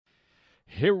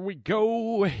Here we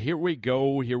go, here we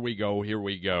go, here we go, here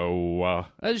we go.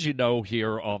 As you know,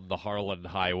 here on the Harland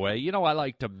Highway, I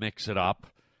like to mix it up.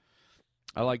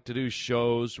 I like to do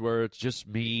shows where it's just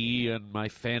me and my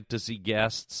fantasy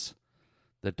guests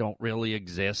that don't really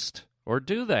exist. Or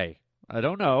do they? I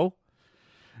don't know.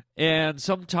 And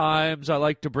sometimes I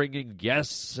like to bring in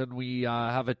guests and we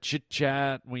have a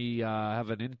chit-chat. We have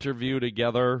an interview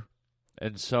together.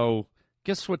 And so,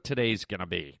 guess what today's going to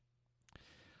be?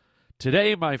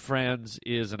 Today, my friends,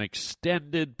 is an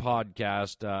extended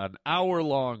podcast, an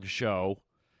hour-long show.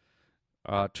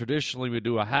 Traditionally, we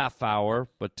do a half hour,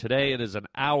 but today it is an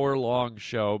hour-long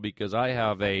show because I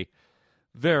have a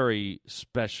very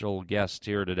special guest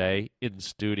here today in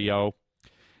studio.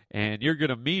 And you're going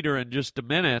to meet her in just a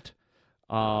minute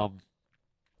because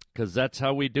that's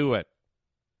how we do it.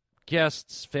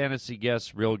 Guests, fantasy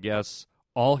guests, real guests,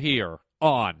 all here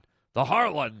on the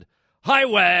Harland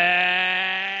Highway.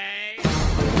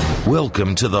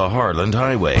 Welcome to the Harland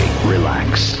Highway.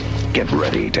 Relax. Get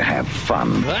ready to have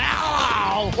fun.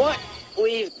 Ow! What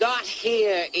we've got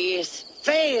here is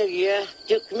failure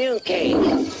to communicate.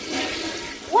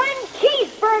 One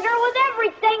cheeseburger with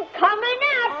everything coming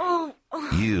up.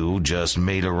 You just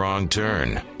made a wrong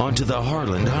turn onto the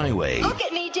Harland Highway. Look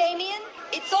at me, Damien.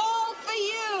 It's all for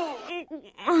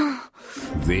you.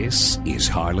 This is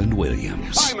Harland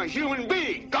Williams. I'm a human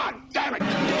being. God damn it.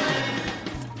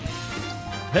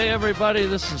 Hey, everybody,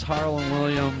 this is Harland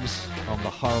Williams on the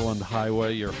Harland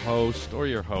Highway, your host or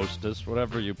your hostess,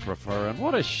 whatever you prefer. And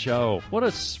what a show. What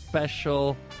a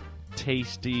special,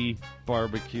 tasty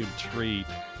barbecue treat.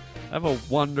 I have a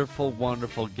wonderful,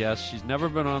 wonderful guest. She's never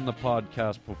been on the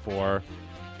podcast before.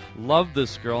 Love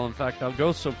this girl. In fact, I'll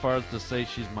go so far as to say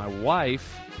she's my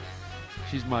wife.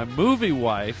 She's my movie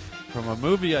wife from a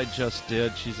movie I just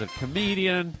did. She's a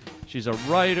comedian. She's a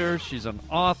writer. She's an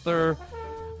author.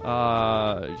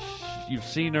 You've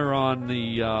seen her on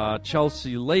the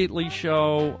Chelsea Lately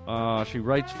show. She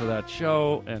writes for that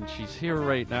show, and she's here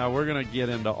right now. We're going to get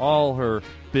into all her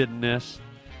business.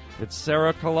 It's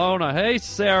Sarah Calonna. Hey,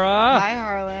 Sarah. Hi,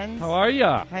 Harland. How are you?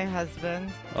 Hi,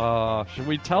 husband. Should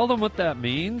we tell them what that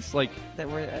means? Like that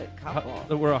we're a couple.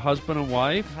 That we're a husband and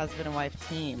wife? Husband and wife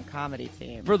team, comedy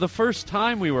team. For the first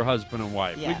time, we were husband and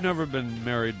wife. Yes. We've never been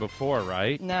married before,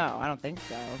 right? No, I don't think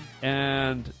so.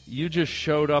 And you just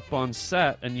showed up on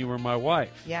set, and you were my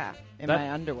wife. Yeah, in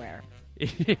my underwear.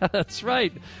 Yeah, that's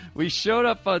right. We showed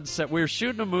up on set. We were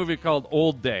shooting a movie called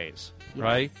Old Days,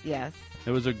 right? Yes. It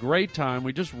was a great time.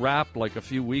 We just wrapped like a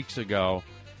few weeks ago.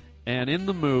 And in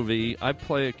the movie, I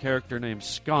play a character named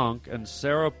Skunk, and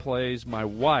Sarah plays my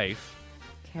wife.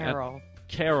 Carol.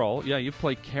 Carol. Yeah, you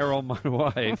play Carol, my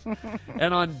wife.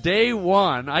 And on day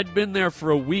one, I'd been there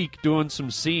for a week doing some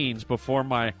scenes before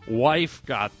my wife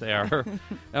got there.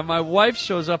 And my wife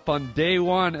shows up on day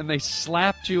one, and they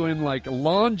slapped you in, like,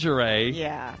 lingerie.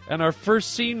 Yeah. And our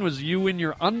first scene was you in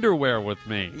your underwear with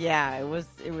me. Yeah, it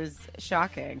was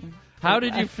shocking. How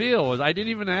did you feel? I didn't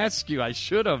even ask you. I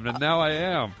should have, and now I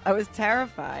am. I was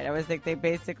terrified. I was like, they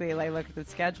basically look at the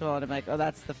schedule, and I'm like, oh,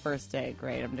 that's the first day.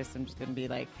 Great. I'm just gonna be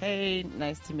like, hey,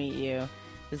 nice to meet you.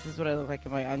 This is what I look like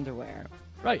in my underwear.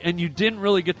 Right, and you didn't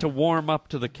really get to warm up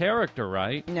to the character,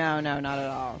 right? No, not at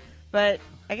all. But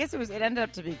I guess it ended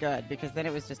up to be good because then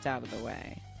it was just out of the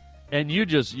way. And you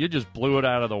just blew it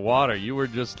out of the water. You were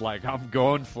just like, I'm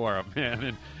going for it, man.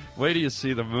 And wait till you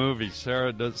see the movie.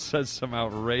 Sarah says some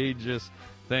outrageous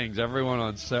things. Everyone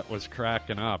on set was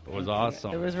cracking up. It was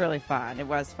awesome. It was really fun. It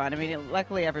was fun. I mean,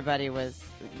 luckily everybody was,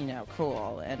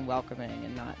 cool and welcoming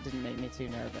and didn't make me too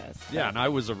nervous. Yeah, and I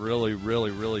was a really,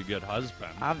 really, really good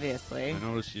husband. Obviously. I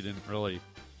noticed you didn't really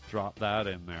drop that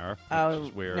in there, which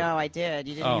is weird. No, I did.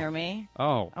 You didn't hear me?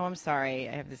 Oh, I'm sorry.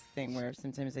 I have this thing where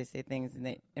sometimes I say things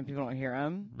and people don't hear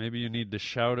them. Maybe you need to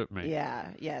shout at me. Yeah,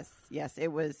 yes. It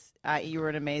was, you were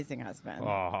an amazing husband.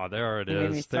 Oh, there it You is.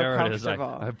 made me so there it is.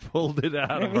 comfortable. I pulled it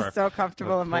out It of made her. me so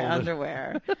comfortable in my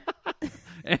underwear.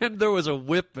 And there was a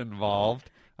whip involved,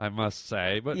 I must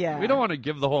say. But Yeah. we don't want to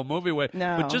give the whole movie away.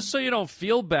 No. But just so you don't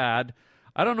feel bad,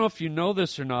 I don't know if you know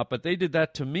this or not, but they did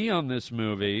that to me on this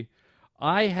movie.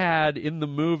 I had, in the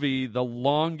movie, the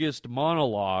longest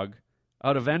monologue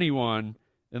out of anyone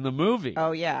in the movie.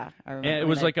 Oh, yeah. I remember. And it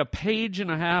was like a page and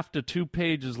a half to 2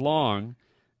 pages long.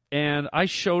 And I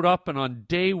showed up, and on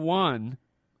day one,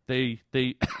 they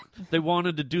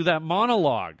wanted to do that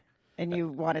monologue. And you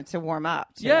wanted to warm up.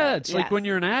 Yeah, it's like when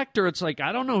you're an actor, it's like,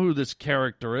 I don't know who this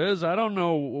character is. I don't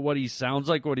know what he sounds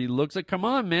like, what he looks like. Come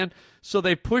on, man. So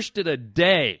they pushed it a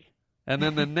day. And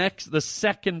then the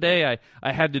second day,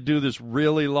 I had to do this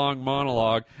really long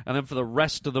monologue. And then for the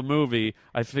rest of the movie,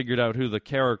 I figured out who the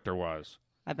character was.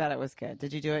 I bet it was good.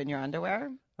 Did you do it in your underwear?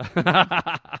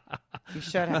 You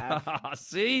should have.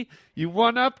 See? You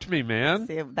one-upped me, man.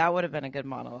 See, that would have been a good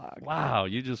monologue. Wow,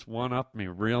 you just one-upped me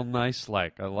real nice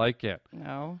like. I like it.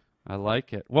 No. I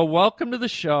like it. Well, welcome to the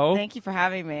show. Thank you for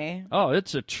having me. Oh,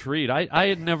 it's a treat. I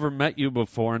had never met you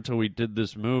before until we did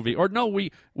this movie. Or no,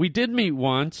 we did meet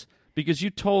once because you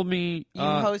told me you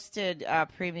hosted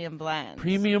Premium Blend.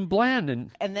 Premium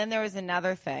Blend. And then there was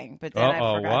another thing, but then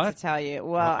I forgot to tell you.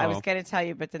 Well, I was going to tell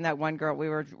you, but then that one girl, we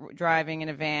were driving in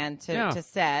a van to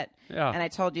set, and I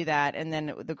told you that, and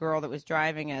then the girl that was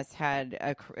driving us had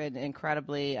an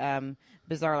incredibly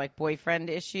bizarre, like, boyfriend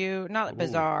issue. Not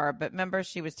bizarre, but remember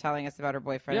she was telling us about her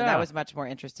boyfriend, and that was much more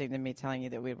interesting than me telling you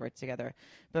that we worked together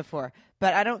before.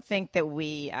 But I don't think that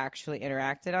we actually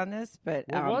interacted on this. But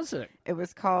what was it? It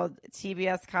was called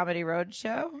TBS Comedy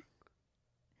Roadshow.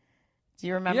 Do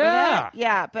you remember that?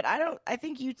 Yeah, but I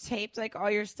think you taped like all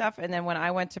your stuff, and then when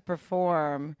I went to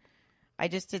perform, I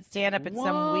just did stand up at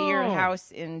some weird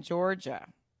house in Georgia.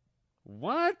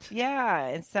 What? Yeah,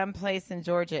 in some place in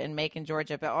Georgia, in Macon,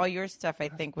 Georgia. But all your stuff, I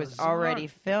think, was already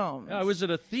filmed. Yeah, I was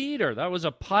at a theater. That was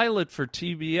a pilot for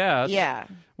TBS. Yeah,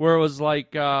 where it was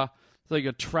like a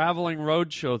traveling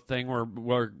roadshow thing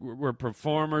where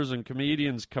performers and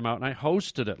comedians come out, and I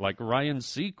hosted it like Ryan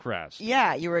Seacrest.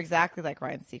 Yeah, you were exactly like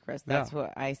Ryan Seacrest. That's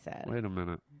what I said. Wait a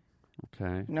minute.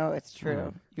 Okay. No, it's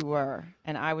true. You were.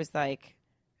 And I was like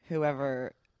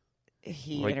whoever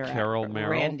he like Carol Merrill?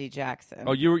 Randy Jackson.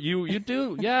 Oh, you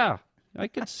do? Yeah. I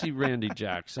could see Randy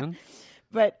Jackson.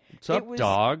 But what's up,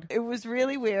 dog? It was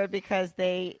really weird because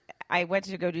I went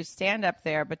to go do stand-up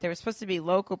there, but there were supposed to be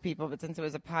local people, but since it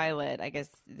was a pilot, I guess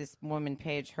this woman,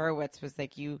 Paige Hurwitz, was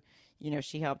like, you know,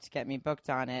 she helped get me booked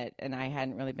on it, and I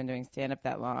hadn't really been doing stand-up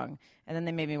that long. And then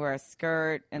they made me wear a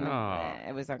skirt, and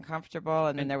it was uncomfortable,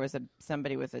 and then there was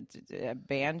somebody with a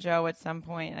banjo at some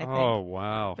point, I think. Oh,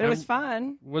 wow. But it was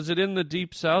fun. Was it in the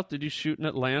Deep South? Did you shoot in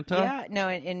Atlanta? Yeah, no,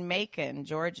 in Macon,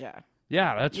 Georgia.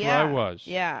 Yeah, that's where I was.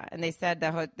 Yeah, and they said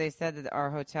that our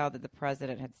hotel, that the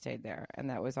president had stayed there, and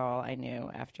that was all I knew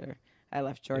after I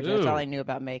left Georgia. That's all I knew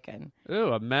about Macon.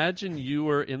 Ooh, imagine you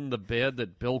were in the bed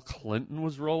that Bill Clinton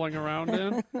was rolling around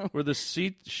in. Were the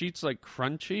sheets like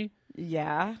crunchy?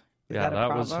 Yeah. That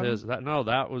was his. That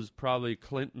was probably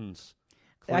Clinton's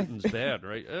bed,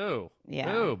 right? Ooh.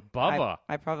 Yeah. Ooh, Bubba.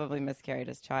 I probably miscarried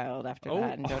his child after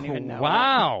that and don't even know.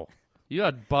 Wow. You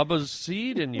had Bubba's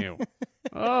seed in you.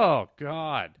 Oh,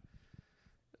 God.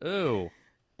 Ooh.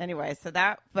 Anyway,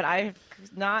 but I've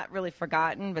not really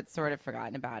forgotten, but sort of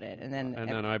forgotten about it. And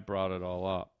then I brought it all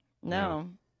up. No.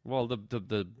 Yeah. Well,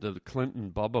 the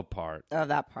Clinton Bubba part. Oh,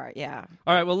 that part, yeah.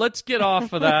 All right, well, let's get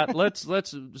off of that.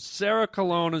 let's Sarah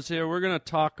Calonna's here. We're going to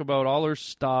talk about all her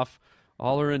stuff,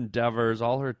 all her endeavors,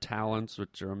 all her talents,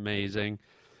 which are amazing.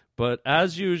 But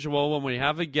as usual, when we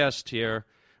have a guest here,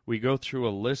 we go through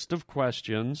a list of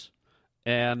questions,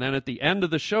 and then at the end of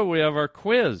the show, we have our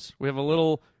quiz. We have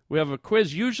a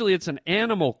quiz. Usually it's an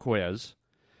animal quiz,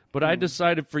 but I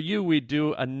decided for you we'd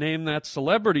do a Name That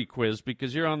Celebrity quiz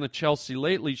because you're on the Chelsea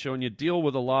Lately show and you deal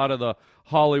with a lot of the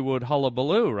Hollywood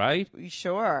hullabaloo, right?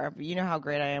 Sure. But you know how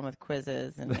great I am with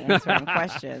quizzes and answering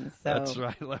questions. So, that's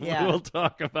right. We'll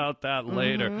talk about that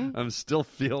later. I'm still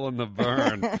feeling the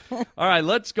burn. All right,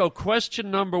 let's go.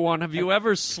 Question number 1. Have you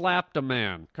ever slapped a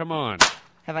man? Come on.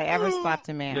 Have I ever slapped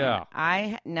a man?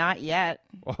 Yeah. Not yet.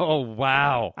 Oh,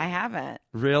 wow. I haven't.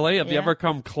 Really? Have you ever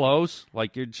come close?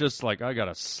 Like, you're just like, I got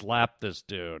to slap this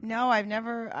dude. No, I've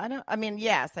never.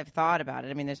 Yes, I've thought about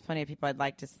it. I mean, there's plenty of people I'd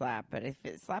like to slap, but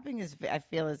slapping I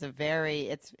feel is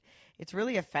it's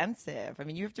really offensive. I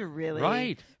mean, you have to really.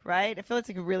 Right? I feel it's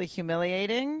like really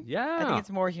humiliating. Yeah. I think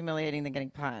it's more humiliating than getting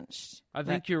punched. I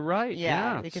think you're right.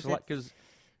 Yeah. Because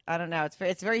I don't know.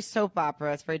 It's very soap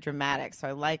opera. It's very dramatic, so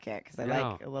I like it because I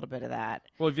like a little bit of that.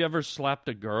 Well, have you ever slapped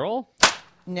a girl?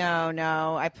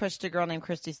 No. I pushed a girl named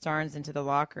Christy Starnes into the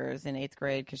lockers in 8th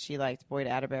grade because she liked Boyd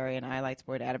Atterbury and I liked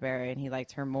Boyd Atterbury and he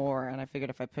liked her more. And I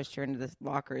figured if I pushed her into the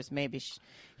lockers, maybe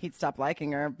he'd stop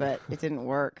liking her, but it didn't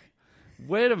work.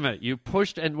 Wait a minute. You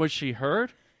pushed and was she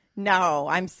hurt? No,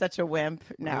 I'm such a wimp.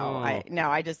 No,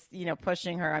 I just,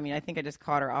 pushing her. I mean, I think I just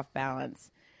caught her off balance.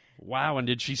 Wow, and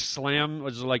did she slam?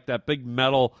 Was it like that big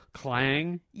metal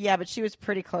clang? Yeah, but she was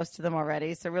pretty close to them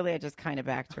already, so really I just kind of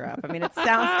backed her up. I mean, it's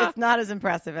not as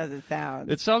impressive as it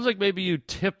sounds. It sounds like maybe you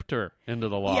tipped her into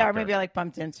the locker. Yeah, or maybe I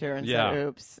bumped into her and said,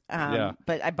 oops.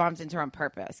 But I bumped into her on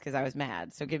purpose because I was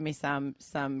mad, so give me some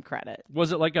credit.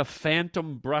 Was it like a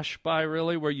phantom brush by,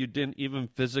 really, where you didn't even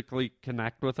physically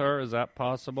connect with her? Is that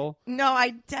possible? No,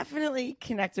 I definitely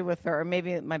connected with her, or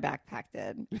maybe my backpack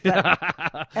did.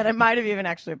 But, and I might have even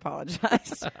actually apologized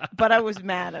apologized. But I was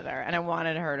mad at her, and I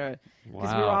wanted her to,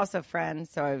 because we were also friends,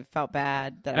 so I felt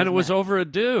bad. And it was over a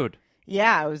dude.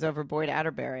 Yeah, it was over Boyd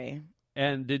Atterbury.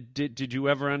 And did you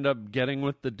ever end up getting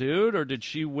with the dude, or did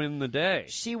she win the day?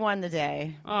 She won the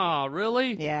day. Oh,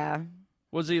 really? Yeah.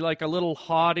 Was he like a little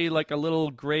haughty, like a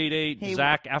little grade 8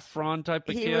 Zac Efron type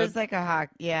of kid? He was like a hawk,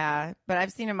 yeah. But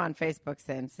I've seen him on Facebook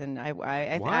since, and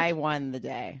I won the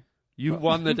day. You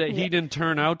won the day. Yeah. He didn't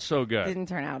turn out so good. Didn't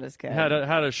turn out as good. Had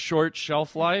a short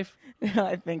shelf life.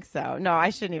 I think so. No, I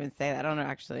shouldn't even say that. I don't know.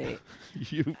 Actually,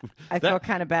 I feel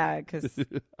kind of bad because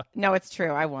no, it's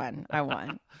true. I won.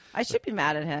 I should be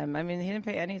mad at him. I mean, he didn't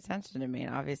pay any attention to me,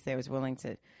 and obviously, I was willing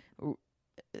to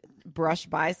brush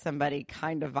by somebody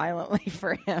kind of violently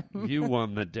for him. You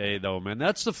won the day, though, man.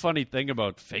 That's the funny thing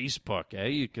about Facebook, eh?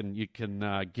 You can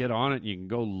get on it. And you can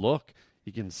go look.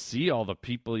 You can see all the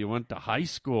people you went to high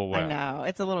school with. I know.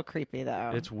 It's a little creepy,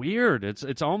 though. It's weird.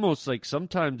 It's almost like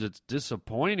sometimes it's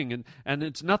disappointing, and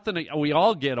it's nothing. We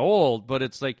all get old, but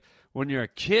it's like when you're a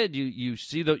kid, you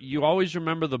see you always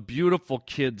remember the beautiful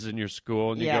kids in your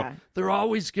school, and you go, they're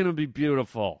always going to be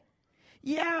beautiful.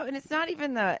 Yeah, and it's not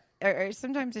even or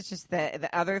sometimes it's just the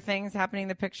other things happening in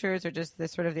the pictures, or just the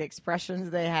sort of the expressions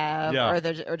they have,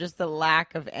 or just the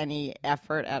lack of any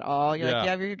effort at all. You're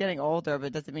like, you're getting older, but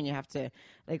it doesn't mean you have to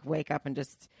like wake up and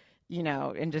just,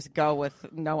 and just go with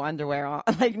no underwear on,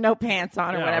 like no pants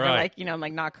on or whatever. Right. Like,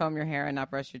 like not comb your hair and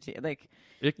not brush your teeth. Like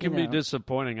it can be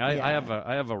disappointing. I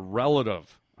have a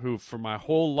relative who for my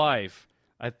whole life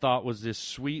I thought was this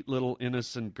sweet little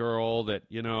innocent girl that,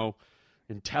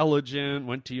 intelligent,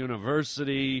 went to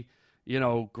university,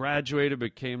 graduated,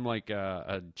 became like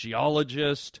a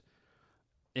geologist,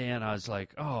 and I was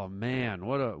like, oh man,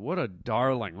 what a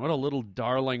darling, what a little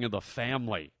darling of the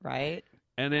family, right?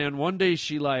 And then one day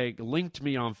she like linked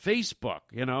me on Facebook,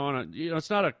 and it's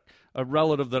not a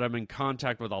relative that I'm in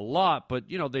contact with a lot, but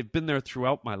they've been there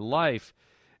throughout my life,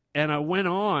 and I went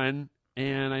on.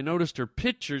 And I noticed her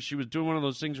picture. She was doing one of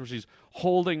those things where she's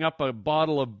holding up a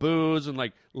bottle of booze and,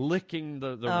 like, licking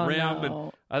the rim.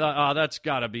 No. And I thought, that's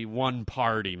got to be one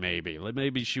party maybe.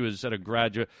 Maybe she was at a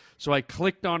graduate. So I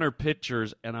clicked on her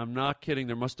pictures, and I'm not kidding.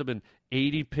 There must have been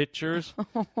 80 pictures.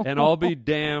 And I'll be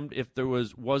damned if there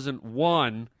wasn't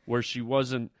one where she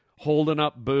wasn't holding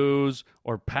up booze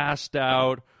or passed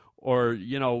out or,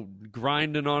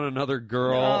 grinding on another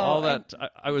girl, all that.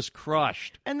 I was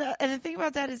crushed. And the thing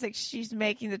about that is, like, she's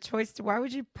making the choice to, why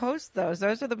would you post those?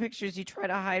 Those are the pictures you try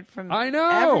to hide from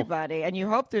everybody. And you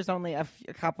hope there's only a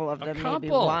couple of them,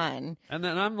 maybe one. And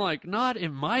then I'm like, not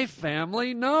in my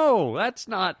family. No, that's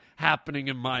not happening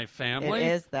in my family.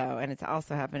 It is, though. And it's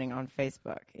also happening on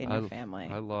Facebook in your family.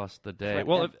 I lost the day.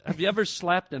 Well, have you ever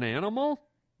slapped an animal?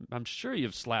 I'm sure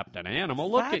you've slapped an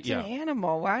animal. Look at you. Slapped an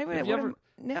animal? Why would it?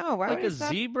 No, why like would a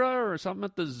zebra or something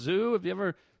at the zoo? Have you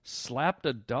ever slapped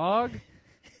a dog?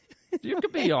 You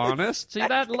could be honest. See,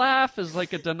 that laugh is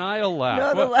like a denial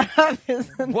laugh. No, the laugh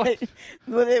is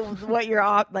what your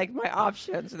my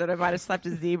options that I might have slapped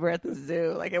a zebra at the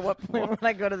zoo. Like at what point when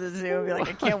I go to the zoo and be like,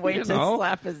 I can't wait to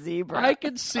slap a zebra. I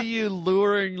could see you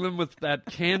luring them with that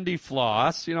candy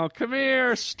floss. Come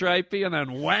here, Stripey, and then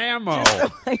whammo.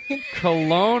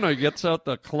 Calonna gets out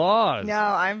the claws. No,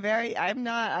 I'm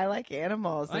not. I like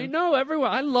animals. I know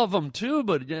everyone. I love them too,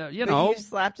 but But you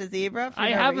slapped a zebra? I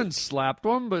haven't slapped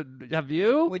one, but have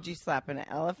you? Would you slap an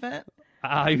elephant?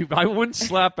 I wouldn't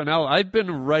slap an elephant. I've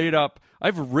been right up.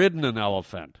 I've ridden an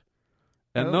elephant.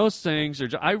 And those things are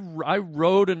I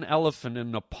rode an elephant in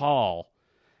Nepal.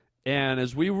 And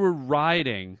as we were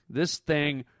riding, this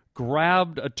thing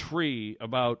grabbed a tree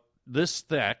about this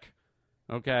thick,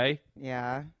 okay?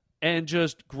 Yeah. And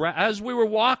just, as we were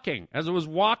walking, as it was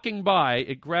walking by,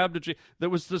 it grabbed a tree that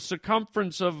was the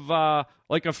circumference of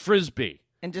like a Frisbee.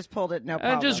 And just pulled it, no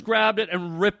problem. And just grabbed it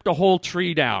and ripped a whole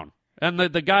tree down. And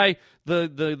the guy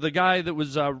that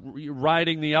was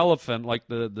riding the elephant, like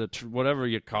the whatever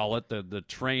you call it, the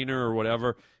trainer or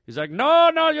whatever, he's like,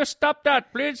 no, you stop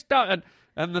that, please stop.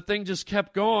 And the thing just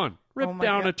kept going. Rip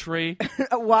down a tree.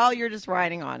 While you're just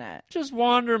riding on it. Just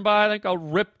wandering by, I think I'll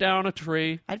rip down a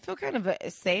tree. I'd feel kind of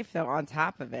safe, though, on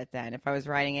top of it then. If I was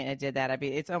riding it and it did that,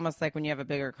 it's almost like when you have a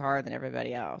bigger car than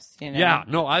everybody else. Yeah,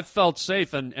 no, I felt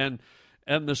safe.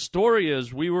 And the story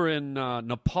is we were in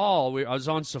Nepal. I was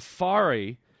on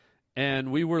safari, and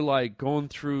we were, like, going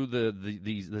through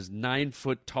this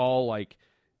 9-foot tall, like,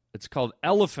 it's called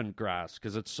elephant grass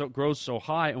because it grows so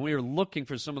high, and we were looking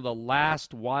for some of the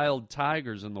last wild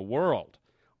tigers in the world.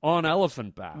 on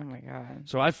elephant back. Oh, my God.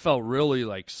 So I felt really,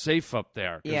 like, safe up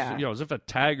there. Yeah. You know, as if a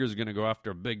tiger's going to go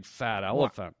after a big, fat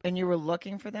elephant. And you were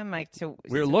looking for them, like,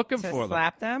 we were looking for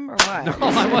slap them, or what? No,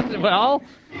 I wasn't. Well,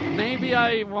 maybe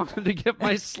I wanted to get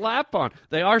my slap on.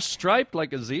 They are striped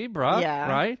like a zebra,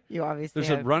 right? You obviously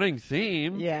There's a running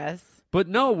theme. Yes. But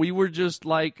no, we were just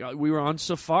like, we were on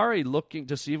safari looking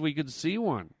to see if we could see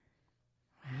one.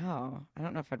 Wow. I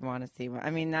don't know if I'd want to see one.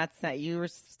 I mean, that's that. You were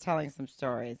telling some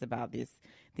stories about these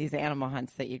animal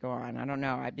hunts that you go on. I don't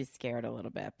know. I'd be scared a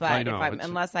little bit. But I know,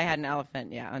 unless I had an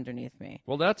elephant, underneath me.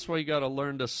 Well, that's why you got to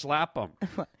learn to slap them.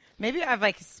 Maybe I've,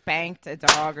 like, spanked a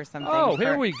dog or something. Oh,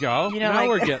 here we go. You know, now like,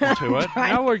 we're getting to it.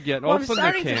 Now we're getting well, open the can.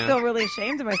 I'm starting to feel really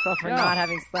ashamed of myself for not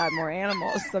having slapped more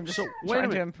animals. So I'm just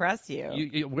trying to impress you.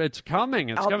 It's coming.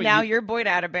 It's coming. Now you're Boyd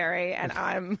Atterbury, and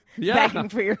I'm begging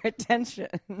for your attention.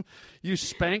 You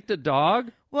spanked a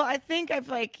dog? Well, I think I've,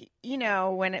 like, you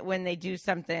know, when they do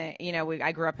something, you know,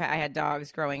 I grew up, I had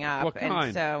dogs growing up. What kind?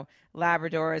 And so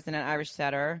Labradors and an Irish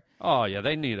Setter. Oh, yeah,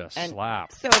 they need a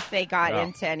slap. So if they got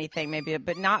into anything, maybe,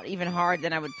 but not even hard,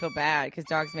 then I would feel bad because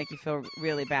dogs make you feel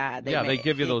really bad. They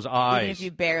give you those eyes. Even if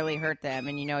you barely hurt them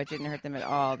and you know it didn't hurt them at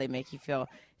all, they make you feel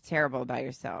terrible about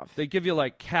yourself. They give you,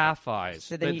 like, calf eyes.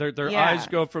 So their eyes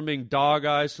go from being dog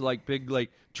eyes to, like, big,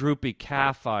 like, droopy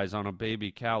calf eyes on a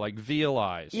baby cow, like veal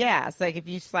eyes. Yeah, so, like, if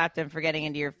you slap them for getting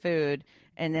into your food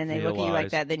and then they look at you like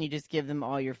that, then you just give them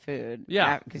all your food.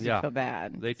 Yeah. Because you feel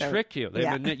bad. They trick you.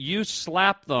 You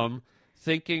slap them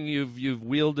thinking you've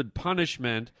wielded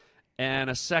punishment, and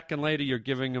a second later you're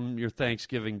giving them your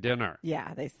Thanksgiving dinner.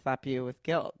 Yeah, they slap you with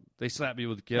guilt. They slap you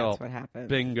with guilt. That's what happens.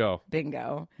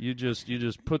 Bingo. You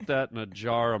just put that in a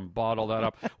jar and bottle that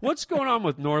up. What's going on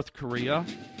with North Korea?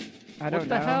 I don't know. What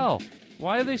the hell?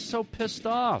 Why are they so pissed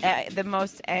off? I don't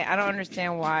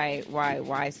understand why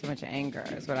so much anger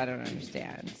is what I don't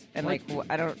understand. And like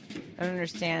I don't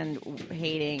understand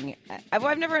hating.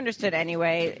 I've never understood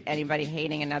anybody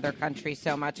hating another country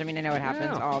so much. I mean, I know it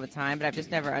happens all the time, but I've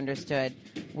just never understood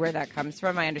where that comes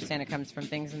from. I understand it comes from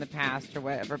things in the past or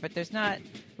whatever, but there's not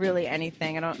really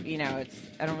anything. I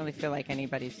don't really feel like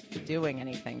anybody's doing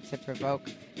anything to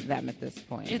provoke them at this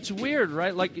point. It's weird,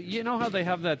 right? Like, you know how they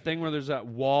have that thing where there's that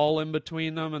wall in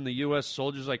between them, and the U.S.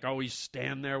 soldiers like always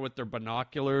stand there with their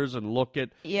binoculars and look at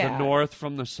the North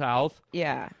from the South.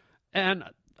 Yeah. And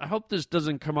I hope this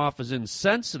doesn't come off as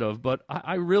insensitive, but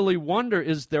I really wonder,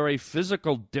 is there a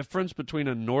physical difference between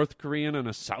a North Korean and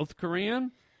a South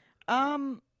Korean?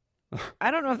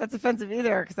 I don't know if that's offensive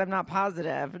either because I'm not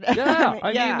positive. Yeah,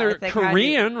 I mean, they're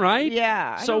Korean, right?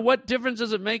 Yeah. So what difference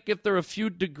does it make if they're a few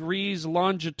degrees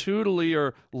longitudinally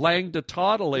or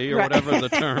longitudinally or whatever the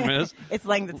term is? It's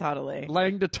longitudinally.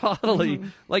 Longitudinally. Mm-hmm.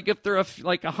 Like if they're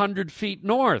like 100 feet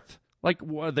north. Like,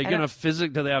 are they going to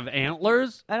do they have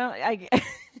antlers?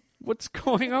 What's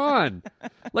going on?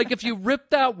 Like, if you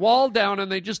rip that wall down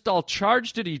and they just all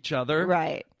charged at each other,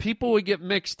 right? People would get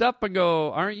mixed up and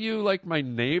go, aren't you like my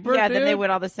neighbor? Yeah, dude? Then they would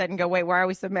all of a sudden go, wait, why are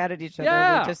we so mad at each other?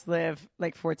 Yeah. We just live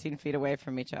like 14 feet away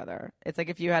from each other. It's like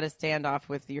if you had a standoff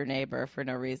with your neighbor for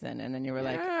no reason, and then you were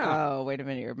like, oh, wait a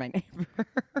minute, you're my neighbor.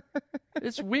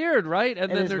 It's weird, right?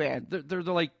 And then they're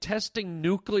like testing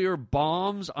nuclear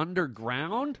bombs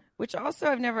underground. Which also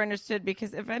I've never understood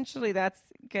because eventually that's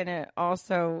going to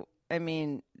also, I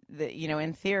mean,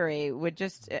 in theory, would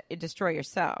just destroy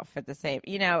yourself at the same,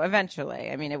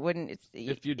 eventually. I mean, it wouldn't.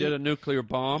 If you did a nuclear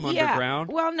bomb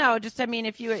underground? Well, no, just, I mean,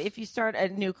 if you start a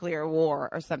nuclear war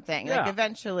or something, like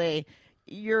eventually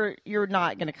you're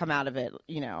not going to come out of it,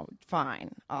 fine,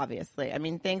 obviously. I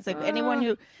mean, things like anyone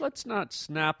who. Let's not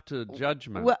snap to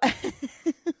judgment. Well,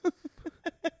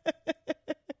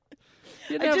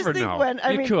 you never know.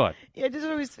 You could. Yeah, just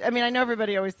always. I mean, I know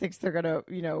everybody always thinks they're gonna,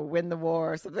 win the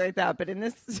war or something like that. But in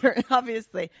this,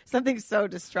 obviously, something so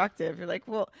destructive, you're like,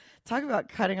 well, talk about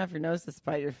cutting off your nose to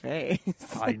spite your face.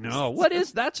 I know. What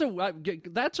is that's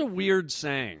a weird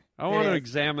saying. I want to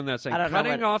examine that saying.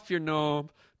 Cutting off your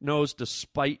nose to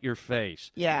spite your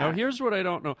face. Yeah. Now, here's what I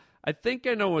don't know. I think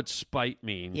I know what spite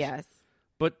means. Yes.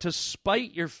 But to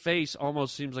spite your face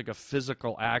almost seems like a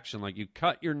physical action. Like you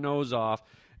cut your nose off.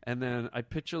 And then I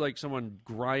picture like someone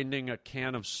grinding a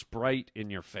can of Sprite in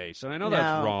your face. And I know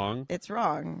that's wrong. It's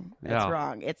wrong. It's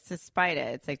wrong. It's to spite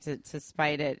it. It's like to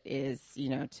spite it is,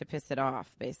 to piss it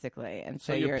off, basically. And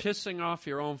so you're pissing off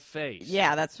your own face.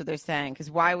 Yeah, that's what they're saying.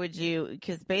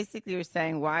 Because basically you're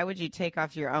saying, why would you take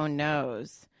off your own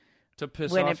nose? To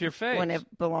piss off your face.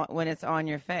 When it's on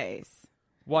your face.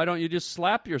 Why don't you just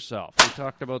slap yourself? We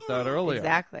talked about that earlier.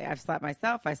 Exactly. I've slapped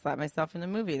myself. I slapped myself in the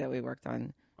movie that we worked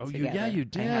on. Oh, together. You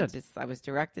did. I was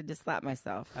directed to slap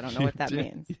myself. I don't know what that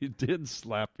means. You did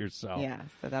slap yourself. Yeah,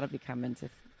 so that'll be coming to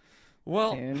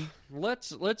Well, soon.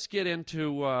 let's get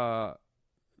into us.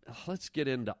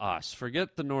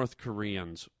 Forget the North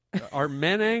Koreans. Are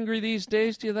men angry these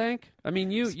days, do you think? I mean,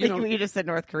 you just said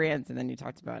North Koreans, and then you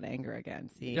talked about anger again.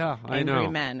 See, yeah, I know.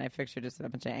 Angry men. I pictured just a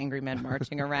bunch of angry men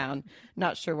marching around,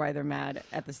 not sure why they're mad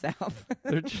at the South.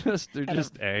 they're just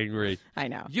angry. I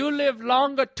know. You live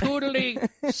longitudinally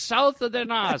south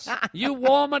than us. You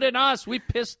warmer than us. We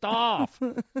pissed off.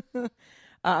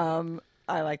 I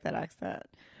like that accent.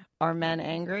 Are men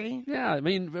angry? Yeah, I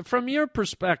mean, from your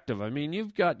perspective, I mean,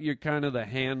 you've got your kind of the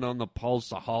hand on the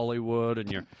pulse of Hollywood,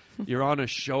 and you're on a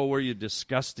show where you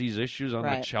discuss these issues on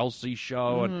the Chelsea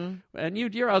show, and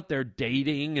you're out there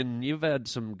dating, and you've had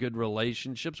some good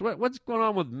relationships. What's going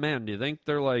on with men? Do you think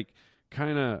they're like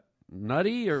kind of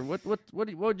nutty, or what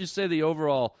would you say the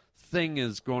overall thing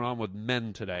is going on with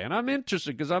men today? And I'm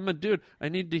interested because I'm a dude. I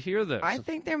need to hear this. I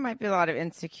think there might be a lot of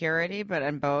insecurity, but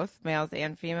in both males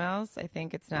and females. I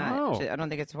think it's not. Oh. I don't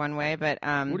think it's one way. But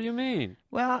what do you mean?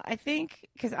 Well, I think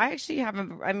because I actually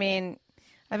haven't. I mean,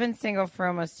 I've been single for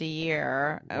almost a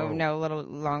year. Whoa. Oh no, a little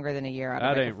longer than a year.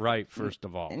 That ain't right. First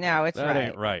of all, no, it's that right.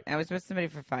 ain't right. I was with somebody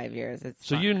for 5 years. It's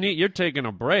so fun. you're taking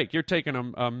a break. You're taking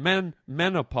a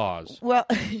menopause. Well,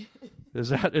 is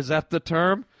that the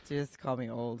term? Just call me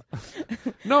old.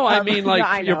 No, I mean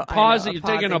like you're pausing. You're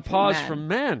taking a pause men. from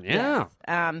men. Yeah.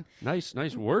 Yes.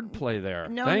 Nice wordplay there.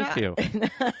 No, Thank you.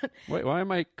 Wait, why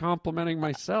am I complimenting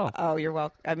myself? Oh, you're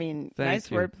welcome. I mean, nice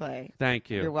wordplay. Thank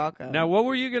you. You're welcome. Now, what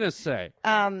were you going to say?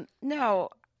 No,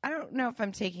 I don't know if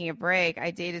I'm taking a break.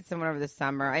 I dated someone over the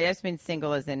summer. I just mean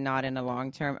single as in not in a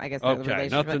long term. I guess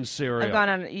relationship. Nothing serious. I've gone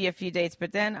on a few dates,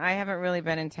 but then I haven't really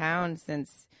been in town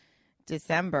since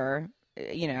December.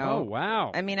 You know. Oh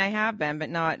wow. I mean, I have been, but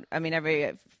not. I mean,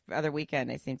 every other weekend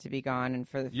I seem to be gone. And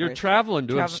for the you're traveling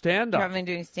doing stand up. Traveling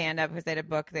doing stand up because I had a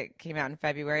book that came out in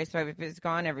February, so I was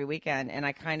gone every weekend. And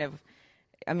I kind of.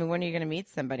 I mean, when are you going to meet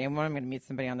somebody? And when I'm going to meet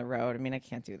somebody on the road? I mean, I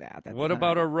can't do that. What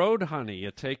about a road honey? You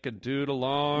take a dude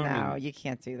along? No, you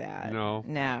can't do that. No.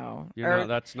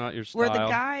 That's not your style. Where the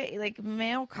guy, like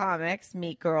male comics,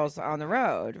 meet girls on the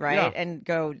road, right? Yeah. And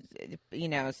go,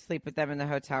 sleep with them in the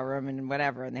hotel room and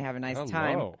whatever, and they have a nice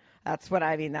time. That's what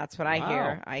I mean. That's what I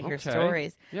hear. I hear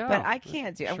stories, but I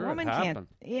can't do. Sure, a woman can't.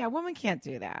 Yeah, a woman can't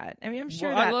do that. I mean, I'm sure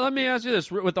that. Let me ask you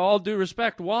this: with all due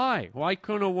respect, why? Why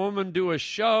couldn't a woman do a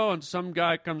show and some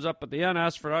guy comes up at the end,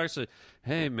 asks for us, say,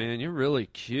 "Hey, man, you're really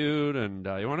cute, and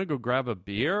you want to go grab a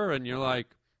beer?" And you're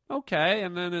like, "Okay,"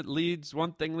 and then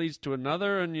one thing leads to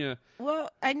another, and you.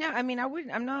 Well, I know. I mean, I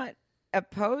wouldn't. I'm not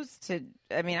opposed to.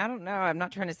 I mean, I don't know. I'm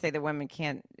not trying to say that women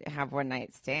can't have one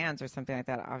night stands or something like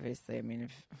that. Obviously, I mean,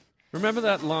 if. Remember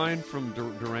that line from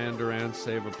Duran Duran,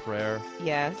 Save a Prayer?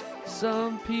 Yes.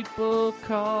 Some people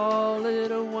call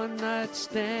it a one-night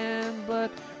stand,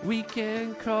 but we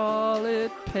can call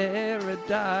it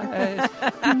paradise.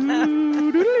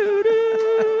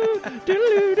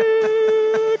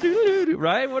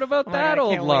 Right? What about that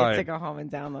old line? I can't wait to go home and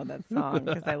download that song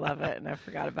because I love it and I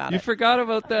forgot about it. You forgot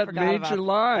about that major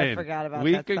line. I forgot about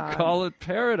that song. We can call it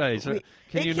paradise.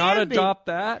 Can you not adopt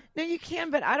that? No, you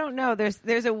can, but I don't know.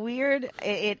 There's a weird.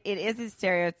 It is a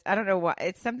stereotype. I don't know what.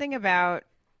 It's something about.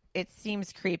 It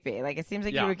seems creepy. Like it seems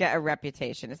like you would get a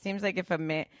reputation. It seems like if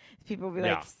people would be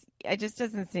like, it just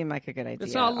doesn't seem like a good idea.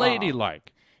 It's not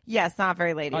ladylike. Yes, not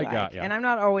very ladylike. I got you. And I'm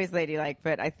not always ladylike,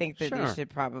 but I think that you should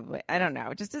probably. I don't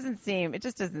know. It just doesn't seem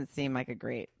like a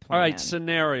great plan. All right,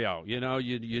 scenario. You know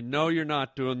you're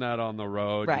not doing that on the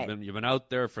road. Right. You've been out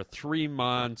there for 3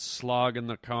 months, slogging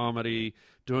the comedy,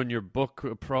 doing your book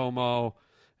promo,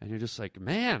 and you're just like,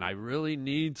 man, I really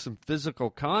need some physical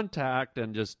contact.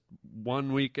 And just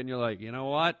 1 week, and you're like, you know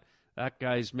what? That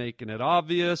guy's making it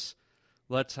obvious.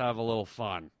 Let's have a little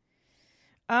fun.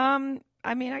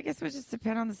 I mean, I guess it would just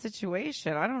depend on the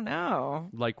situation. I don't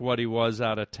know. Like what he was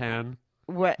out of 10?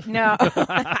 What? No.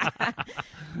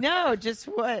 No, just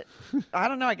what? I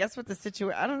don't know. I guess what the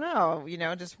situation. I don't know.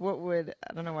 Just what would.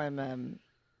 I don't know why I'm.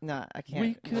 No, I can't.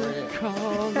 We could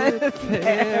call it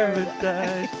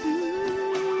paradise.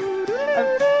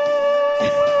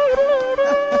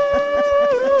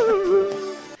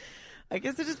 I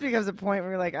guess it just becomes a point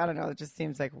where you're like, I don't know, it just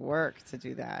seems like work to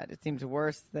do that. It seems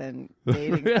worse than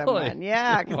dating someone.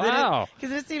 Yeah. Wow.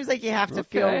 Because it seems like you have to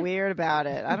feel weird about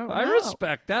it. I don't know. I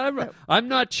respect that. I'm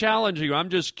not challenging you. I'm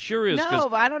just curious. No,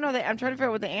 but I don't know. I'm trying to figure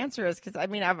out what the answer is. Because, I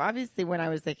mean, obviously when I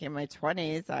was like in my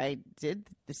 20s, I did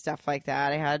stuff like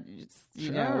that. I had,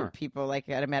 people like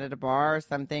I met at a bar or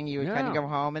something. You would kind of go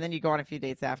home and then you go on a few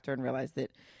dates after and realize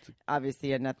that obviously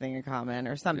you had nothing in common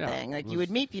or something. Like you would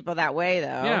meet people that way,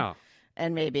 though. Yeah.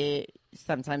 And maybe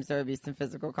sometimes there would be some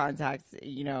physical contacts,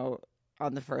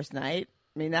 on the first night.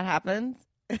 I mean, that happens.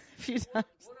 a few times.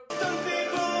 Some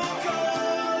people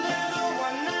call it a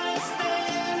one-night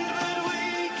stand, but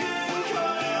we can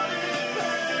call it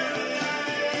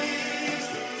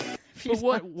paradise.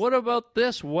 But what about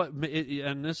this?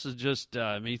 And this is just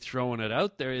me throwing it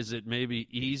out there. Is it maybe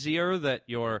easier that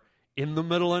you're in the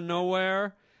middle of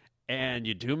nowhere and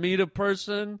you do meet a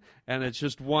person and it's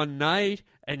just one night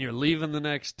and you're leaving the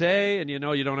next day and you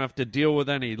don't have to deal with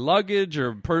any luggage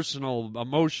or personal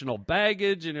emotional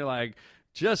baggage and you're like,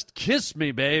 just kiss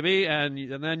me, baby, and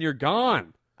then you're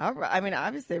gone. I mean,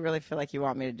 obviously, I really feel like you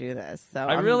want me to do this. So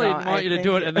I really want you to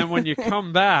do it, and then when you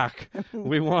come back,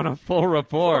 we want a full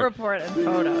report. Full report and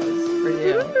photos for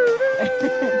you.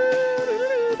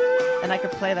 And I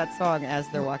could play that song as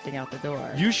they're walking out the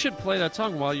door. You should play that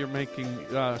song while you're making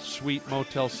sweet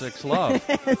Motel 6 love.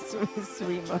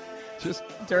 Sweet just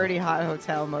dirty hot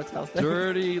hotel Motel 6.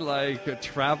 Dirty, like a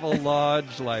travel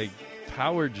lodge, like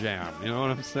power jam. You know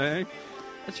what I'm saying?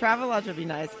 The travel lodge would be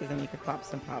nice because then you could pop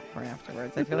some popcorn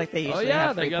afterwards. I feel like they usually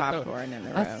have free popcorn in the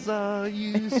room. I saw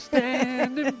you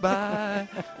standing by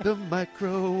the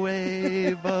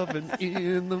microwave oven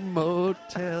in the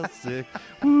Motel 6.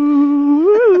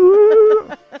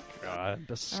 God,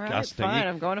 disgusting. All right, fine.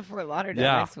 I'm going to Fort Lauderdale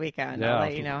next weekend. I'll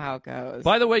let you know how it goes.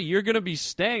 By the way, you're going to be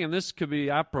staying, and this could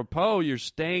be apropos, you're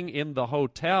staying in the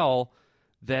hotel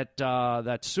that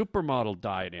that supermodel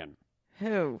died in.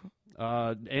 Who?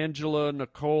 Angela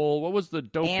Nicole. What was the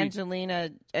dopey? Angelina.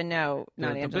 No,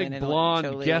 not the Angelina. The big blonde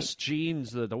Jolie. Guess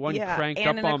jeans. The one cranked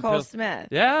Anna up on Nicole Smith.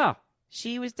 Yeah.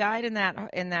 She died in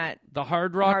that the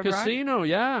Hard Rock Casino.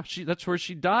 Yeah, that's where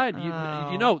she died.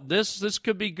 Oh. This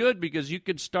could be good because you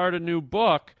could start a new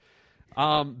book.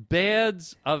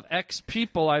 Beds of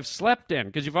ex-people I've slept in,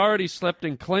 because you've already slept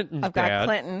in Clinton's I've got bed.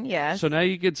 Clinton, yes. So now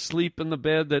you could sleep in the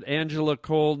bed that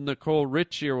Nicole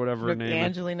Richie or whatever her name is.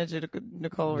 Angelina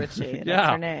Nicole Richie. That's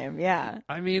her name, yeah.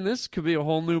 I mean, this could be a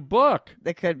whole new book.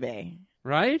 It could be.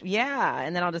 Right? Yeah,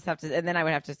 and then I'll just have to, and then I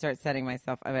would have to start setting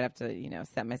myself, I would have to,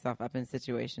 set myself up in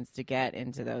situations to get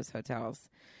into those hotels.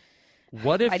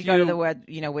 What if I'd go to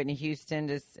the Whitney Houston?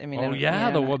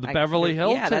 The Beverly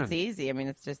Hilton. Yeah, that's easy. I mean,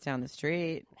 it's just down the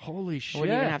street. Holy shit! I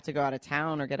wouldn't even have to go out of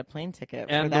town or get a plane ticket.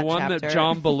 And for that the one chapter. that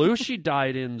John Belushi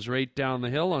died in is right down the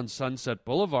hill on Sunset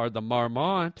Boulevard, the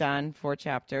Marmont. Done 4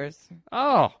 chapters.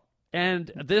 Oh,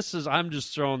 and I'm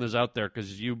just throwing this out there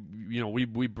because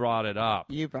we brought it up.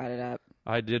 You brought it up.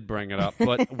 I did bring it up,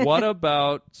 but what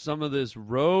about some of this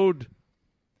road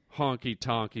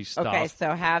honky-tonky stuff? Okay,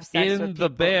 so have sex in with the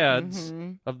people. beds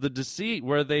of the deceased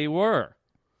where they were.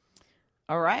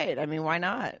 All right. I mean, why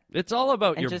not? It's all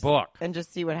about your book. And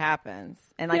just see what happens.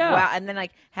 And and then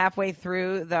halfway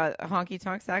through the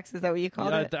honky-tonk sex, is that what you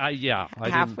called it?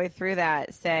 Halfway through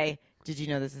that, say, did you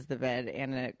know this is the bed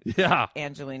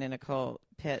Angelina Nicole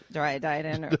Pitt died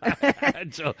in?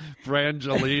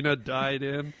 Brangelina died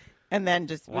in. And then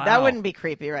that wouldn't be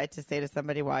creepy, right, to say to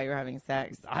somebody while you're having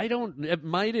sex? It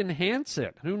might enhance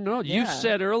it. Who knows? Yeah. You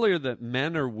said earlier that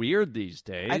men are weird these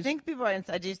days. I think people are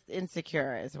just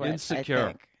insecure is what insecure. I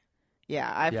think.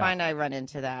 Yeah, I find I run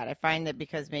into that. I find that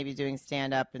because maybe doing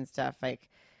stand-up and stuff, and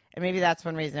maybe that's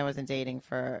one reason I wasn't dating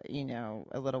for,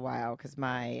 a little while, because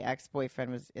my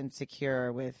ex-boyfriend was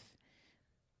insecure with,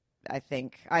 I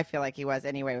feel like he was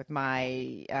anyway with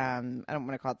my, I don't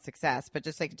want to call it success, but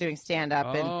just like doing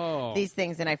stand-up and these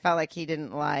things. And I felt like he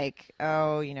didn't like,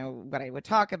 what I would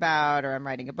talk about, or I'm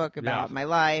writing a book about my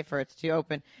life, or it's too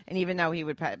open. And even though he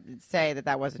would say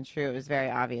that wasn't true, it was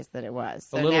very obvious that it was.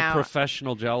 So a little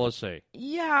professional jealousy.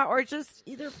 Yeah, or just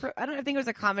either, I think it was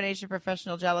a combination of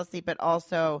professional jealousy, but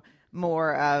also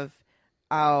more of,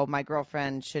 my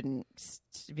girlfriend shouldn't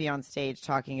be on stage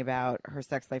talking about her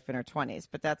sex life in her 20s.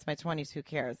 But that's my 20s. Who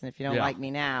cares? And if you don't like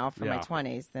me now for my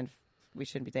 20s, then we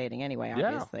shouldn't be dating anyway,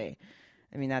 obviously.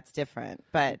 I mean, that's different.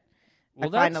 But I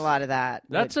find a lot of that.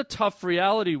 That's a tough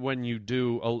reality when you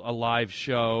do a live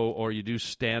show or you do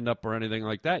stand-up or anything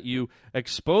like that. You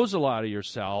expose a lot of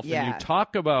yourself and you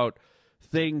talk about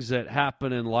things that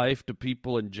happen in life to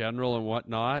people in general and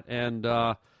whatnot. And,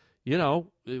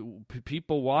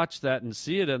 people watch that and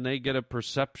see it, and they get a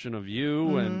perception of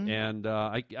you, and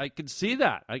I could see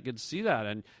that.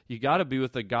 And you got to be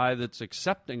with a guy that's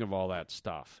accepting of all that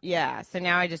stuff. Yeah. So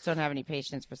now I just don't have any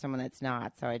patience for someone that's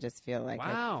not. So I just feel like if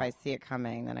I see it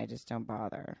coming, then I just don't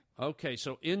bother. Okay.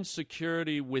 So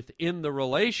insecurity within the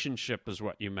relationship is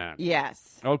what you meant.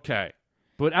 Yes. Okay.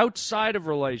 But outside of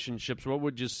relationships, what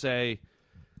would you say?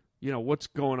 What's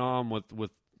going on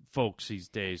with folks these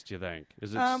days, do you think?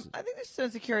 Is it? I think there's some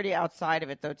security outside of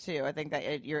it, though, too. I think that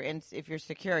if you're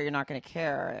secure, you're not going to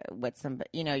care what somebody,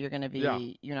 you're going to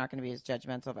be, you're not going to be as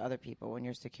judgmental of other people when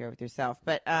you're secure with yourself.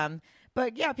 But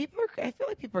yeah, I feel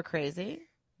like people are crazy.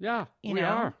 Yeah, we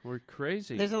are. We're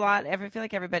crazy. There's a lot. I feel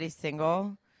like everybody's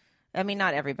single. I mean,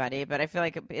 not everybody, but I feel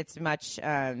like it's much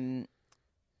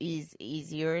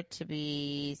easier to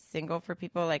be single for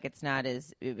people. Like it's not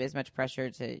as much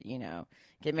pressure to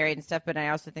get married and stuff. But I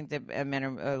also think that men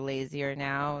are lazier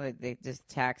now. They just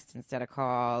text instead of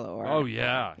call, or things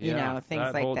that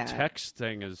like that. Whole text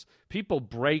thing is people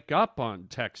break up on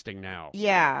texting now.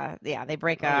 Yeah, they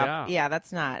break up. Yeah,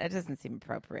 that's not. It doesn't seem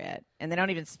appropriate, and they don't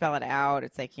even spell it out.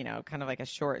 It's like kind of like a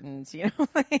shortened.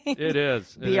 Like it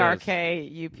is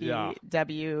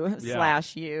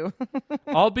BRKUPW/U.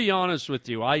 I'll be honest with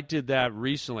you. I did that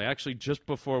recently, actually, just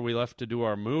before we left to do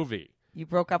our movie. You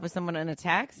broke up with someone in a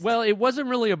text? Well, it wasn't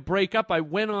really a breakup. I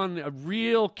went on a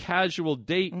real casual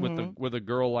date with a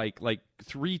girl like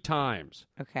 3 times.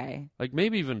 Okay. Like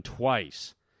maybe even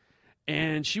twice.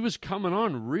 And she was coming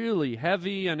on really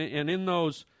heavy, and in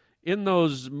those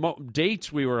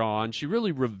dates we were on, she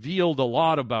really revealed a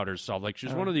lot about herself. Like she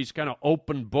was one of these kind of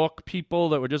open book people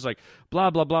that were just like blah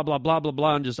blah blah blah blah blah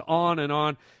blah and just on and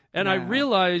on. And I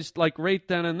realized like right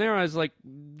then and there, I was like,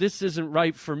 this isn't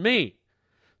right for me.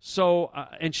 So,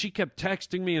 and she kept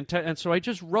texting me, and so I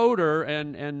just wrote her,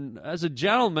 and as a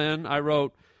gentleman, I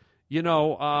wrote,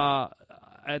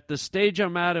 at the stage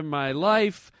I'm at in my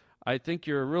life, I think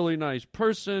you're a really nice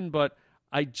person, but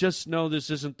I just know this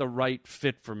isn't the right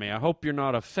fit for me. I hope you're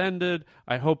not offended.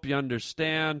 I hope you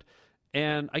understand.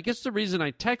 And I guess the reason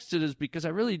I texted is because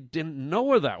I really didn't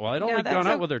know her that well. I'd only gone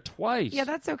out with her twice. Yeah,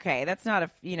 that's okay. That's not a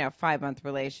 5-month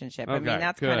relationship. Okay, I mean,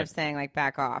 that's kind of saying like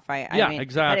back off. I mean,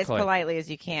 exactly. But as politely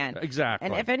as you can. Exactly.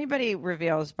 And if anybody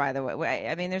reveals, by the way,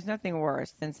 I mean, there's nothing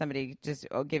worse than somebody just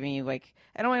giving you like,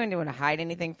 I don't want anyone to hide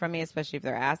anything from me, especially if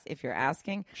you're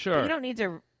asking. Sure. But you don't need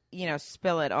to.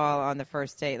 Spill it all on the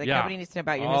first date. Like nobody needs to know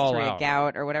about your history of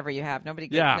gout or whatever you have. Nobody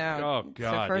gets to know. Oh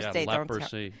God. So first date,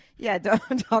 leprosy.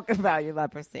 Don't talk about your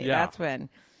leprosy. Yeah. That's when.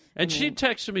 And she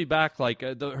texted me back like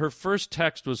her first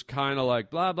text was kind of like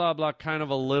blah blah blah, kind of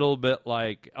a little bit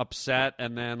like upset,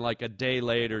 and then like a day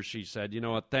later she said, "You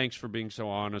know what? Thanks for being so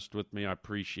honest with me. I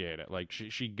appreciate it." Like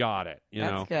she got it.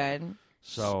 That's good.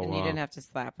 So and you didn't have to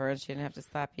slap her, and she didn't have to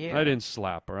slap you. I didn't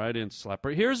slap her.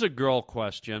 Here's a girl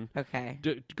question. Okay.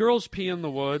 Do girls pee in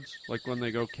the woods, like when they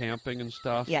go camping and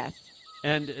stuff? Yes.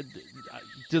 And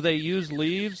do they use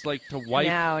leaves, like, to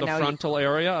wipe the frontal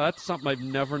area? That's something I've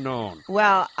never known.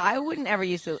 Well, I wouldn't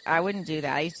do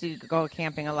that. I used to go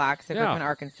camping a lot because I grew up in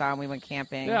Arkansas, and we went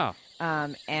camping. Yeah.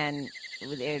 And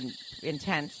in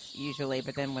tents, usually.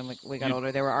 But then when we got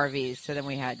older, there were RVs. So then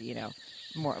we had,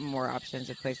 more options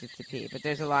of places to pee. But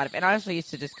there's a lot of, and I also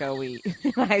used to just go, in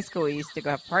high school, we used to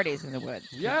go have parties in the woods.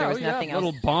 Yeah, there was nothing else.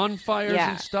 Little bonfires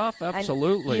and stuff.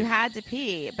 Absolutely. And you had to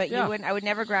pee, but I would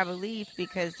never grab a leaf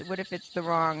because what if it's the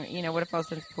wrong, what if all of a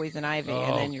sudden it's poison ivy? Oh,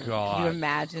 and then God. Can you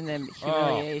imagine the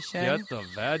humiliation? Get the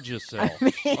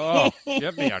Vagisil.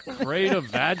 Get me a crate of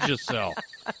Vagisil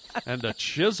and a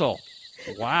chisel.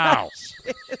 Wow.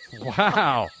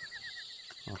 Wow.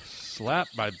 Slap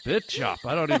my bitch up.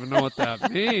 I don't even know what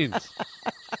that means.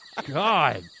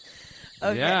 God.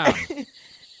 Okay. Yeah.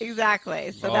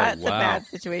 Exactly. So that's a bad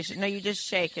situation. No, you just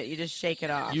shake it. You just shake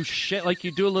it off. You shake like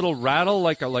you do a little rattle,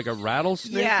 like a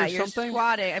rattlesnake or you're something.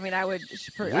 Squatting. I mean, I would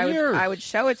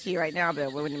show it to you right now, but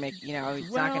it wouldn't make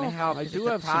it's not going to help. I do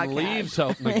have some leaves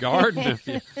out in the garden if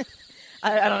you.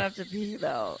 I don't have to pee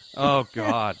though. Oh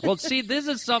God! Well, see, this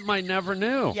is something I never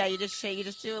knew. Yeah, you just shake. You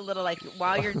just do a little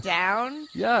while you're down.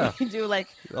 Yeah, you do a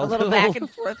little back and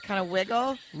forth kind of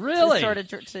wiggle. Really,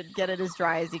 to get it as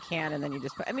dry as you can, and then you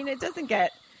just. I mean, it doesn't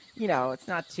get. It's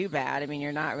not too bad. I mean,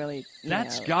 you're not really.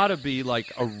 That's got to be like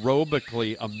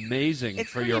aerobically amazing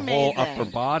for your amazing. whole upper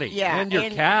body and your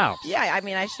and, calves. Yeah, I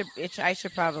mean, I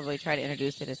should probably try to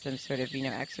introduce it as some sort of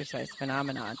exercise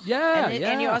phenomenon. Yeah,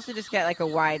 and you also just get like a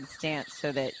wide stance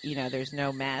so that there's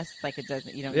no mess. Like it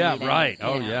doesn't. You don't. Yeah, need right.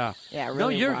 Any, yeah. Yeah, really. No,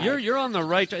 you're you're on the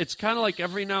right. It's kind of like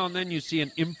every now and then you see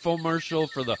an infomercial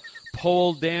for the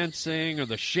pole dancing or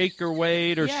the shaker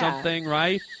weight or something,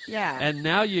 right? Yeah. And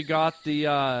now you got the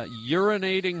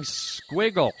urinating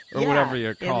squiggle or whatever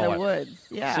you call it. In the woods,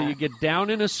 yeah. So you get down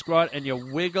in a squat and you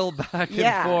wiggle back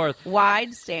and forth.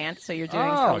 Wide stance, so you're doing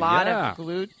a lot of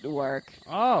glute work.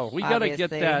 Oh, we got to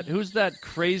get that. Who's that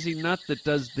crazy nut that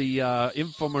does the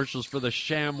infomercials for the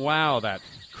ShamWow, that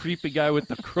creepy guy with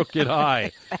the crooked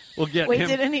eye. We'll get Wait, him.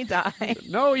 didn't he die?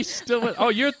 No, he's still. Oh,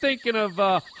 you're thinking of.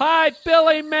 Hi,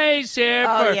 Billy Mays here.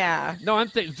 Oh, yeah. No, I'm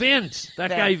thinking Vince. That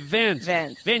guy Vince.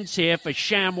 Vince here for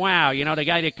ShamWow. You know, the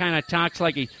guy that kind of talks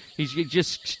like he's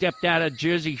just stepped out of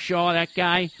Jersey Shore. That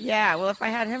guy. Yeah. Well, if I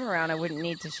had him around, I wouldn't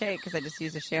need to shake because I just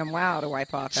use a ShamWow to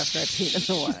wipe off after I peed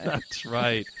in the water. That's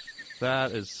right.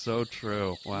 That is so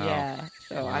true. Wow. Yeah.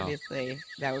 So obviously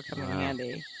that would come in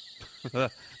handy.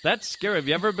 That's scary. Have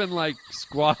you ever been like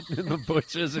squatting in the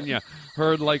bushes and you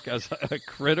heard like a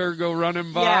critter go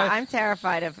running by? Yeah, I'm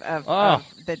terrified of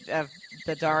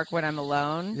the dark when I'm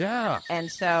alone. Yeah.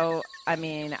 And so, I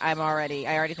mean, I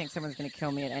already think someone's going to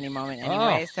kill me at any moment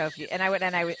anyway. So if you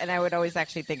I would always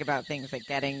actually think about things like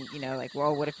getting, like,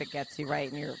 well, what if it gets you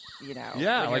right and you're,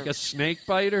 Yeah, like a snake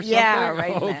bite or something. Yeah,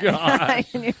 right. Oh man. God.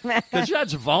 Can you imagine? Because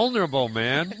that's vulnerable,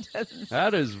 man.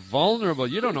 That is vulnerable.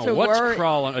 You don't know what's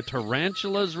crawling. A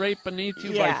tarantula's right beneath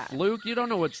you by fluke. You don't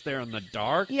know what's there in the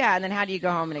dark. Yeah, and then how do you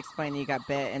go home and explain that you got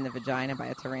bit in the vagina by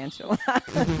a tarantula?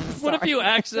 What if you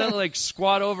accidentally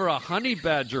squat over a honey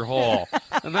badger hole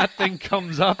and that thing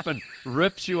comes up and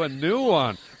rips you a new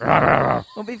one?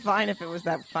 We'll be fine if it was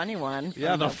that funny one.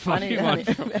 Yeah, the funny one.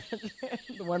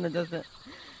 The one that doesn't.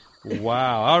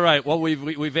 Wow. All right. Well,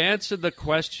 we've answered the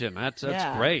question. That's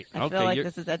great. I feel like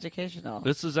this is educational.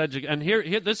 This is and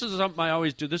here this is something I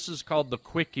always do. This is called the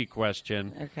quickie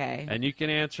question. Okay. And you can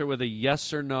answer with a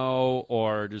yes or no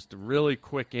or just a really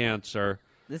quick answer.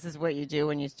 This is what you do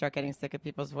when you start getting sick of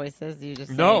people's voices? You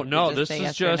just No. This is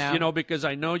yes just, no? because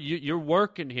I know you're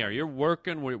working here. You're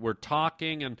working. We're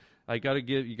talking, and I got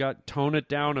to tone it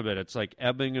down a bit. It's like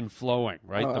ebbing and flowing,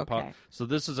 right? Oh, okay. So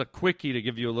this is a quickie to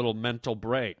give you a little mental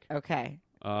break. Okay.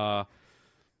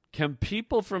 Can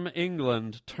people from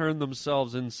England turn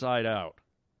themselves inside out?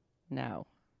 No.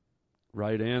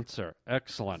 Right answer.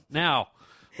 Excellent. Now,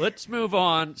 let's move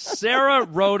on. Sarah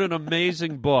wrote an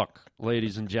amazing book,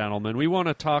 ladies and gentlemen. We want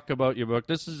to talk about your book.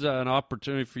 This is an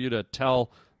opportunity for you to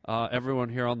tell everyone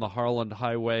here on the Harland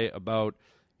Highway about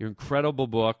your incredible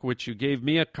book, which you gave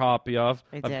me a copy of.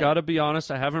 I've got to be honest,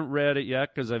 I haven't read it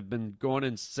yet because I've been going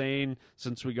insane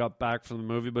since we got back from the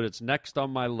movie, but it's next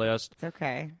on my list. It's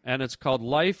okay. And it's called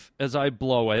Life as I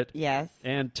Blow It. Yes.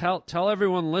 And tell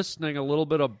everyone listening a little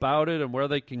bit about it and where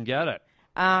they can get it.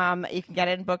 You can get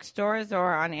it in bookstores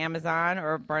or on Amazon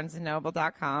or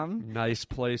BarnesandNoble.com. Nice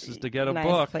places to get a nice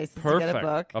book. Places perfect. To get a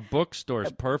book. A bookstore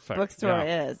is perfect. Bookstore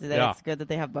is. It's good that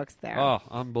they have books there. Oh,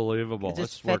 unbelievable! It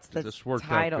just fits the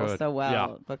title out good. so well.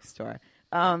 Yeah. Bookstore.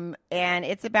 And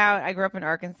it's about. I grew up in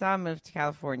Arkansas, moved to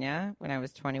California when I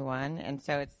was 21, and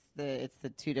so it's the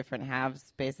two different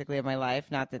halves basically of my life.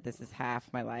 Not that this is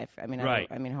half my life. I mean, right.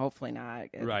 I mean, hopefully not.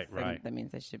 Right. That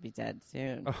means I should be dead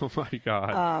soon. Oh my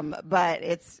God. But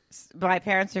my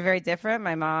parents are very different.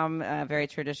 My mom, a very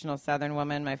traditional Southern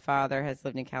woman. My father has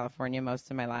lived in California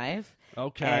most of my life.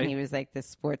 Okay. And he was like the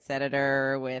sports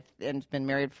editor and been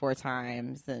married 4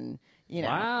 times and.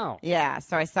 Wow. Yeah.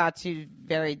 So I saw two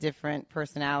very different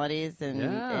personalities and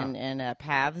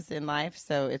paths in life.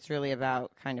 So it's really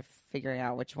about kind of figuring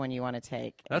out which one you want to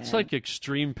take. That's like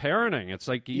extreme parenting. It's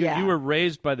like you were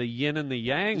raised by the yin and the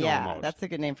yang almost. Yeah, that's a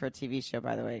good name for a TV show,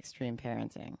 by the way, Extreme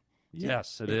Parenting.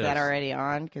 Yes, it is. Is that already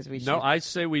on? No, I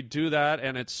say we do that,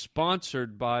 and it's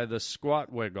sponsored by the Squat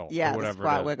Wiggle. Yeah, or whatever the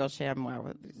Squat Wiggle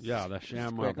ShamWow. Yeah, the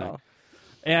ShamWow thing.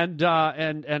 And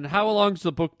how long's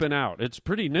the book been out? It's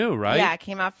pretty new, right? Yeah, it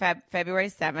came out February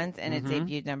 7th, and it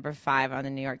debuted number 5 on the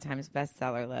New York Times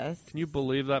bestseller list. Can you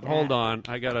believe that? Yeah. Hold on.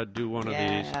 I got to do one of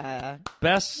these.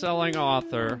 Best-selling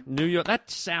author, New York.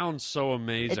 That sounds so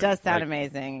amazing. It does sound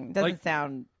amazing. It doesn't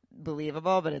sound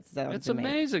believable, but it's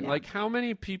amazing. Yeah. Like, how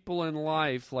many people in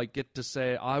life get to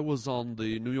say, I was on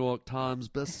the New York Times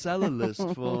bestseller list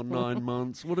for 9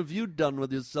 months. What have you done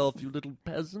with yourself, you little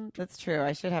peasant? That's true.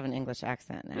 I should have an English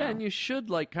accent now. Yeah, and you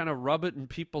should kind of rub it in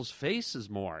people's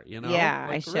faces more, Yeah,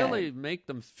 I should. Really make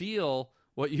them feel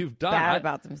what you've done. Bad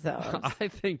about themselves. I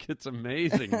think it's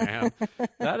amazing, man.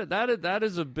 that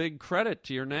is a big credit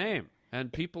to your name. And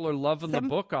people are loving the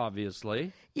book,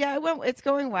 obviously. Yeah, well, it's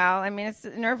going well. I mean, it's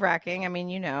nerve-wracking. I mean,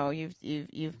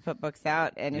 you've put books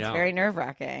out, and it's very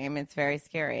nerve-wracking. I mean, it's very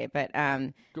scary. But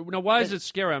now, why is it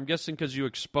scary? I'm guessing because you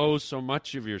expose so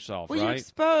much of yourself, right? Well, you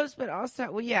expose, but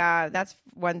also, that's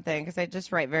one thing. Because I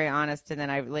just write very honest, and then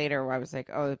I was like,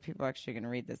 oh, people are actually going to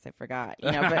read this. I forgot,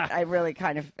 but I really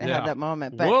kind of had that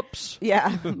moment. But, whoops. Yeah,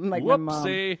 like whoopsie. my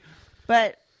mom.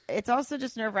 But. It's also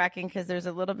just nerve-wracking because there's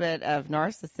a little bit of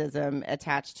narcissism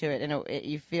attached to it. And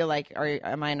you feel like,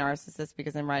 am I a narcissist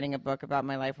because I'm writing a book about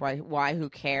my life? Why? Who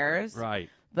cares? Right.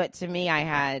 But to me, I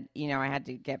had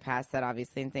to get past that,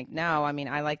 obviously, and think, no, I mean,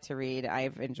 I like to read.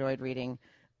 I've enjoyed reading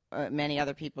many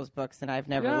other people's books, and I've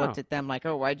never looked at them like,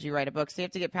 oh, why'd you write a book? So you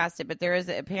have to get past it. But there is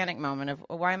a panic moment of,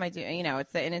 why am I doing? You know,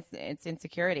 it's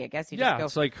insecurity. I guess you just go.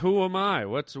 It's like, who am I?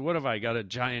 What have I got? A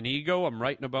giant ego? I'm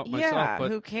writing about myself. Yeah,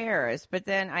 but who cares? But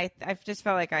then I just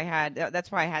felt like I had.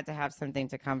 That's why I had to have something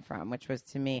to come from, which was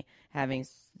to me having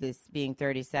this being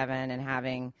 37 and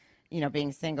having. You know,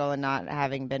 being single and not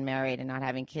having been married and not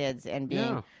having kids and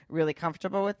being really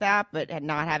comfortable with that, but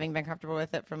not having been comfortable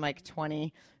with it from like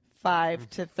 25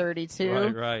 to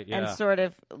 32. Right, yeah. And sort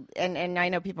of, and I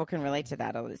know people can relate to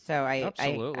that. So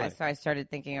Absolutely. I started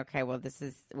thinking, okay, well, this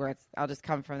is where I'll just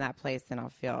come from that place and I'll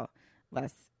feel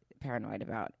less paranoid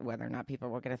about whether or not people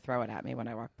were going to throw it at me when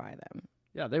I walk by them.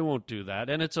 Yeah, they won't do that.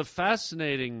 And it's a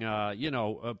fascinating,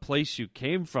 a place you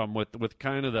came from with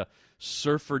kind of the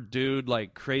surfer dude,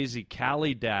 like crazy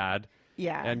Cali dad.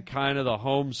 Yeah. And kind of the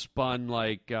homespun,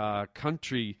 like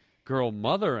country girl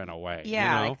mother in a way.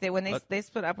 Yeah, you know? like they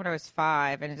split up when I was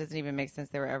 5, and it doesn't even make sense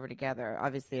they were ever together.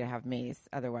 Obviously, to have me,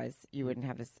 otherwise you wouldn't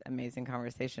have this amazing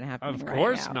conversation happening. Of right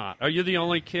course now. not. Are you the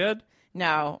only kid?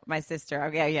 No, my sister. Oh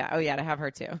yeah, to have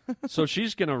her too. So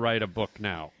she's going to write a book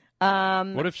now.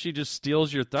 What if she just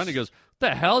steals your thunder? Goes, what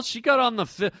the hell? She got on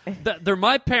they're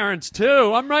my parents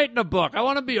too. I'm writing a book. I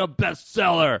want to be a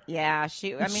bestseller. Yeah,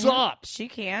 she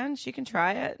can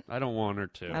try it. I don't want her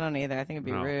to. I don't either. I think it'd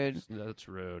be rude. That's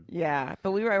rude. Yeah,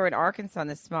 but we were in Arkansas.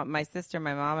 My sister,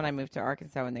 my mom, and I moved to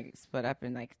Arkansas when they split up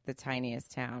in like the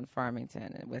tiniest town,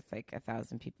 Farmington, with like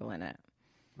 1,000 people in it.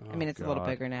 I mean, it's a little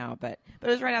bigger now, but it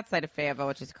was right outside of Fayetteville,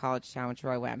 which is a college town, which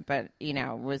Roy went. But you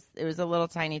know, it was a little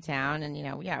tiny town, and you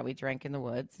know, we drank in the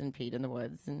woods and peed in the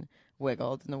woods and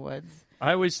wiggled in the woods.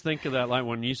 I always think of that line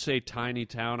when you say tiny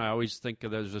town. I always think of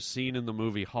there's a scene in the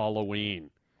movie Halloween,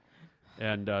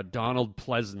 and Donald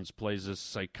Pleasance plays this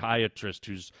psychiatrist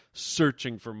who's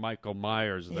searching for Michael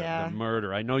Myers, the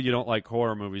murder. I know you don't like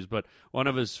horror movies, but one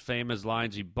of his famous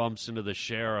lines, he bumps into the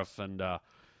sheriff and.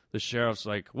 The sheriff's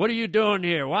like, "What are you doing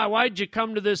here? Why'd you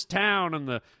come to this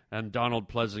town?" And Donald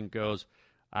Pleasant goes,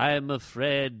 "I am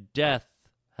afraid death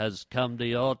has come to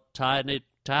your tiny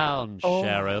town,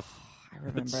 Sheriff." I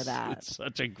remember that. It's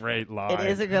such a great line. It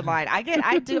is a good line. I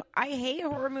hate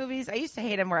horror movies. I used to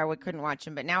hate them where I couldn't watch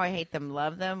them, but now I hate them,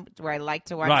 love them, where I like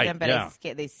to watch them, but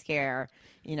they scare.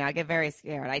 You know, I get very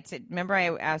scared. Remember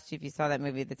I asked you if you saw that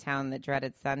movie, The Town That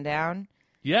Dreaded Sundown?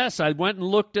 Yes, I went and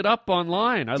looked it up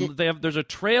online. There's a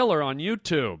trailer on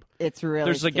YouTube. It's really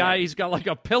There's a scary. guy, he's got like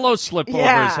a pillow slip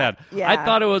over his head. Yeah. I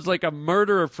thought it was like a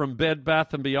murderer from Bed Bath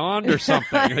 & Beyond or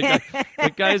something.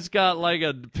 The guy's got like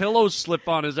a pillow slip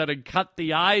on his head and cut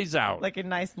the eyes out. Like a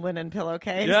nice linen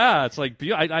pillowcase. Yeah, it's like,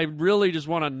 I really just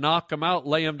want to knock him out,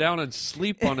 lay him down, and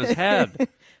sleep on his head.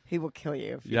 He will kill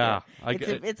you. If you yeah.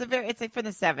 It's like from the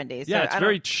 70s. Yeah, so it's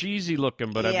very cheesy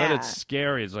looking, but I bet it's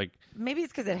scary. It's like... Maybe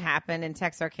it's because it happened in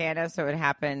Texarkana, so it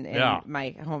happened in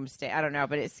my home state. I don't know,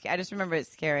 but I just remember it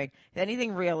scaring.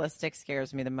 Anything realistic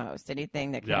scares me the most.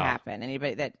 Anything that could happen.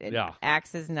 Anybody that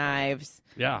axes, knives,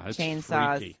 it's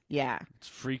chainsaws. Freaky. Yeah. It's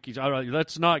freaky. All right,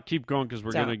 let's not keep going because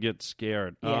we're going to get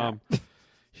scared. Yeah.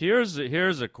 Here's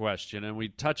a question, and we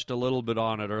touched a little bit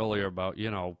on it earlier about,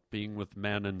 being with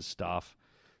men and stuff.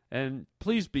 And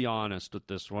please be honest with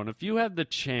this one. If you had the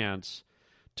chance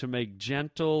to make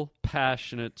gentle,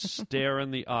 passionate,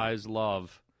 stare-in-the-eyes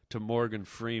love to Morgan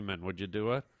Freeman, would you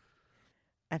do it?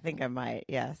 I think I might,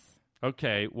 yes.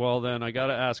 Okay, well then I got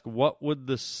to ask, what would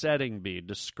the setting be?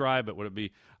 Describe it. Would it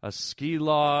be a ski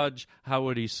lodge? How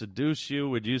would he seduce you?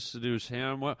 Would you seduce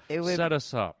him? Set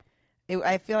us up.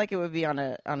 I feel like it would be on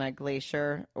a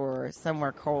glacier or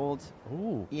somewhere cold.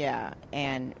 Ooh. Yeah,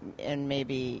 and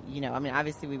maybe,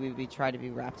 obviously we would try to be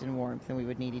wrapped in warmth, and we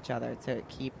would need each other to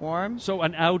keep warm. So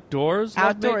an outdoors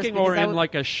lovemaking, or in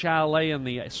like a chalet in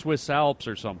the Swiss Alps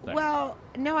or something? Well,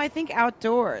 no, I think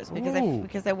outdoors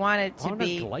because I wanted to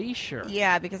be on a glacier.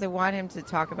 Yeah, because I want him to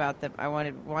talk about I want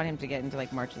him to get into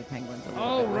like March of the Penguins.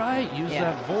 Right, use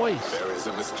that voice. There is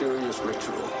a mysterious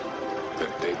ritual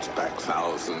that dates back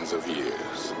thousands of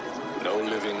years. No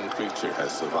living creature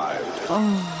has survived it.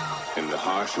 Oh. In the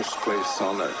harshest place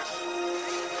on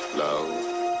earth, love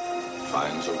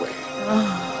finds a way.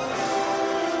 Oh.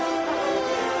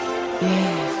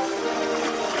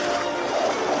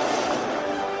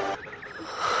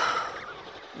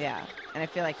 Yeah, and I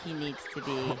feel like he needs to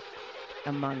be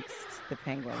amongst the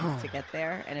penguins to get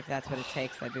there, and if that's what it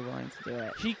takes, I'd be willing to do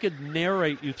it. He could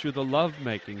narrate you through the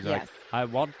lovemaking. Like, I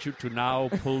want you to now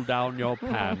pull down your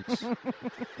pants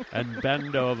and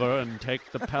bend over and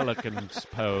take the pelican's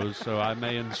pose so I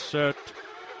may insert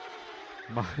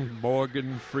My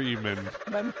Morgan Freeman.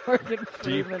 My Morgan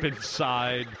Freeman. Deep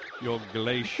inside your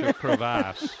glacier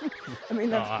crevasse. I mean,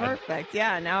 that's perfect.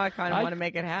 Yeah, now I kind of want to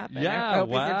make it happen. Yeah, I hope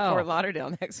wow. he's in Fort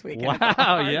Lauderdale next week.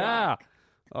 Wow, yeah.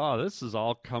 Oh, this is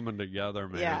all coming together,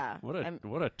 man. Yeah.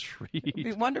 What a treat. It'd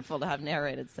be wonderful to have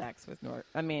narrated sex with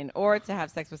or to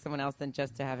have sex with someone else than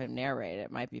just to have him narrate.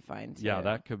 It might be fine, too. Yeah,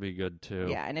 that could be good, too.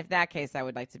 Yeah, and if that case, I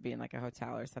would like to be in like a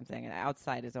hotel or something. And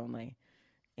outside is only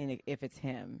if it's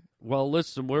him. Well,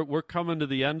 listen, we're coming to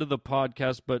the end of the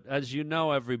podcast, but as you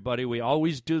know, everybody, we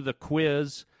always do the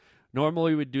quiz.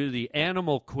 Normally we do the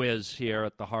animal quiz here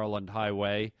at the Harland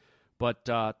Highway, but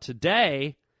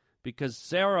today, because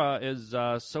Sarah is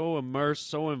so immersed,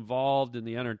 so involved in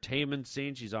the entertainment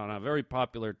scene, she's on a very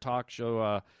popular talk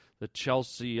show, the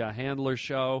Chelsea Handler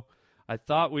Show, I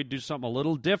thought we'd do something a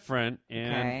little different,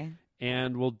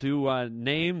 and we'll do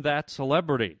Name That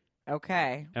Celebrity.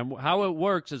 Okay. And how it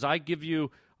works is I give you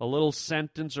a little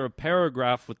sentence or a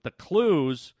paragraph with the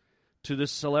clues to the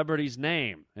celebrity's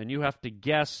name, and you have to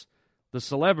guess the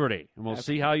celebrity, and we'll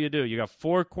see how you do. You got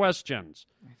 4 questions.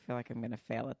 I feel like I'm going to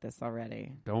fail at this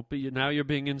already. Don't be. Now you're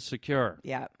being insecure.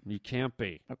 Yeah. You can't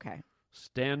be. Okay.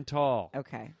 Stand tall.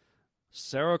 Okay.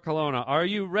 Sarah Calonna, are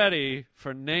you ready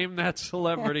for Name That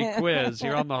Celebrity quiz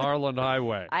here on the Harland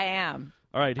Highway? I am.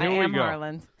 All right, here we go.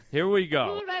 Harland. Here we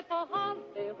go.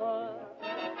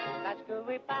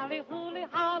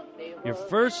 Your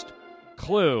first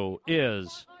clue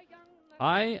is,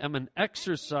 I am an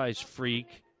exercise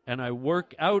freak and I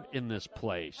work out in this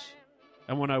place.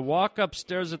 And when I walk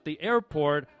upstairs at the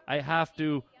airport, I have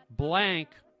to blank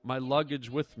my luggage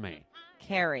with me.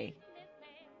 Carrie.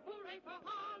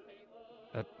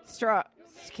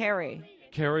 Carrie.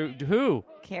 Carrie who?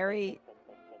 Carrie.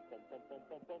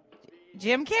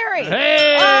 Jim Carrey.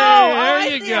 Hey, there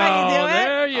you go.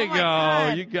 There you go.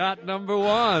 God. You got number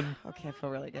 1. Okay, I feel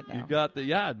really good now. You got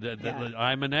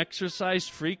I'm an exercise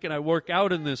freak and I work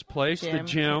out in this place, the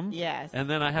gym. Yes. And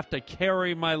then I have to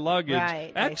carry my luggage.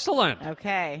 Right. Excellent.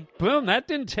 Okay. Boom, that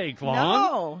didn't take long.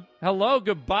 No. Hello,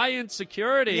 goodbye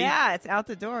insecurity. Yeah, it's out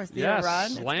the door. See it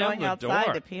run? Slam it's going the outside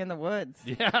door. to pee in the woods.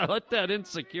 Yeah, let that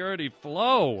insecurity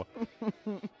flow.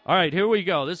 All right, here we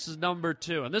go. This is number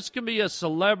 2. And this can be a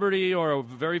celebrity or a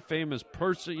very famous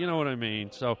person. You know what I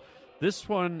mean? So this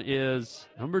one is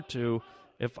number 2.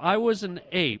 If I was an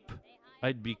ape,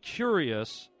 I'd be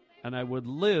curious and I would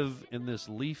live in this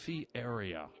leafy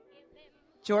area.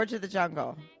 George of the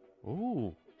Jungle.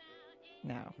 Ooh.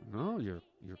 No, you're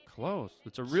close.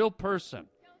 It's a real person.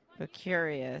 But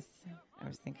curious. I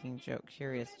was thinking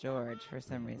Curious George for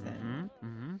some reason.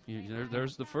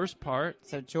 There's the first part.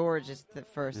 So George is the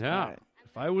first part.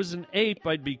 If I was an ape,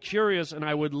 I'd be curious, and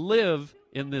I would live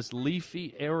in this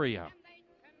leafy area.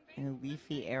 In a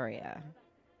leafy area.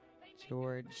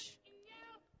 George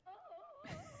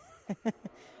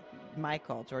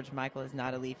Michael. George Michael is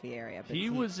not a leafy area. But he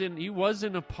was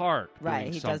in a park.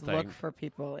 Right. He something. does look for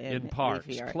people in parks.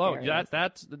 leafy Close. areas.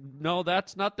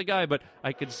 That's not the guy. But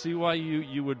I could see why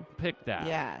you would pick that.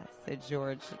 Yeah. So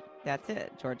George. That's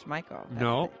it. George Michael.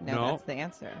 No. That's the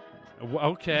answer.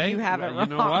 Okay. You have it wrong.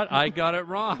 You know what? I got it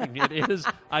wrong. It is.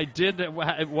 I did.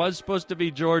 It was supposed to be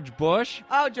George Bush.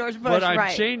 Oh, George Bush. But I'm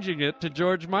right. changing it to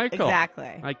George Michael.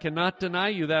 Exactly. I cannot deny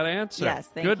you that answer. Yes.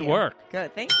 Thank you. Good work.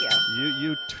 Good. Thank you.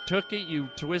 You took it. You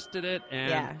twisted it, and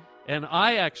yeah. And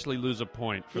I actually lose a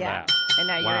point for that. And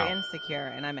now you're insecure,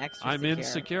 and I'm extra. I'm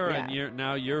insecure, and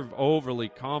you're overly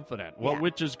confident. Well,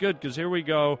 which is good because here we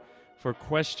go for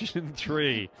question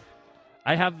 3.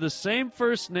 I have the same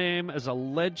first name as a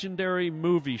legendary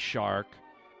movie shark,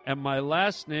 and my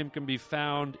last name can be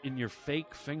found in your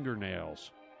fake fingernails.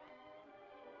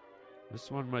 This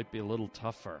one might be a little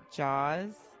tougher.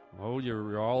 Jaws. Oh,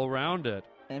 you're all around it.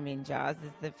 I mean, Jaws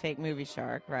is the fake movie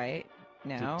shark, right?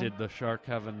 No. Did the shark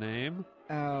have a name?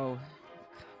 Oh.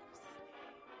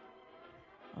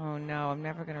 Oh, no. I'm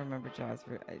never going to remember Jaws.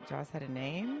 Jaws had a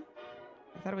name?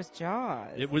 I thought it was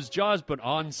Jaws. It was Jaws, but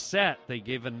on set, they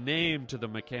gave a name to the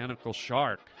mechanical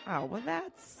shark. Oh, well,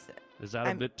 that's... Is that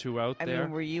a bit too out there? I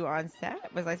mean, were you on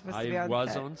set? Was I supposed to be on set? I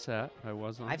was on set. I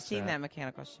was on set. I've seen that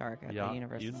mechanical shark at the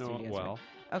Universal Studios. You know it well.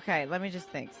 Okay, let me just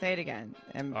think. Say it again.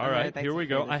 All right, here we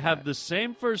go. I have the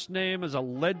same first name as a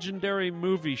legendary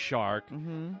movie shark,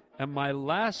 and my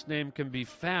last name can be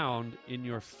found in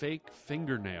your fake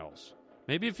fingernails.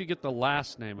 Maybe if you get the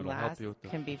last name, it'll help you with the...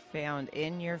 can be found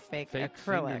in your fake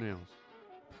acrylic. Fingernails.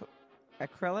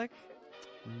 Acrylic?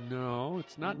 No,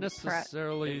 it's not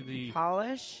necessarily the...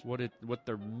 Polish? What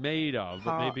they're made of,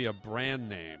 but maybe a brand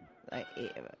name.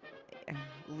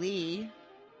 Lee.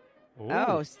 Ooh.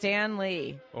 Oh, Stan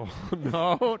Lee.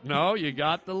 Oh, no, you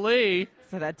got the Lee.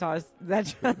 So that Jaws Now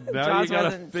Jaws you gotta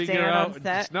wasn't figure Stan out. on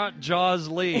set? It's not Jaws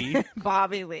Lee.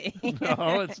 Bobby Lee.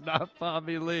 No, it's not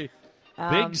Bobby Lee.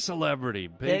 Big celebrity.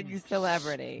 Big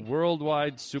celebrity.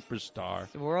 Worldwide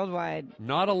superstar. Worldwide.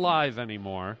 Not alive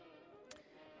anymore.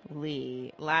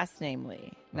 Lee. Last name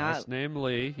Lee. Last name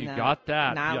Lee. You got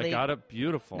that. You got it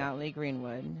beautiful. Not Lee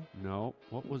Greenwood. No.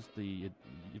 What was the...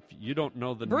 If you don't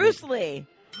know the... Bruce Lee.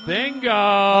 Bingo!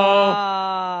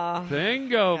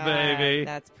 Bingo, God, baby.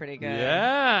 That's pretty good.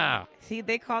 Yeah. See,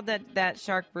 they called that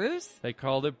shark Bruce? They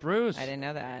called it Bruce. I didn't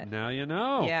know that. Now you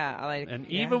know. Yeah.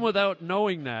 Even without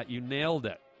knowing that, you nailed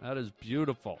it. That is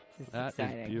beautiful. That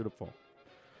exciting. is beautiful.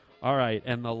 All right,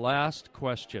 and the last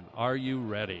question. Are you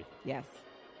ready? Yes.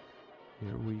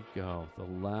 Here we go. The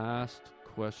last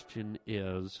question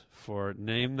is for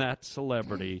Name That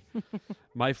Celebrity.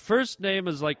 My first name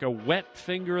is like a wet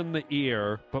finger in the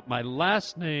ear, but my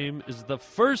last name is the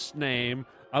first name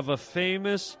of a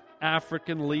famous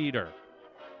African leader.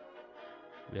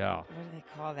 Yeah. What do they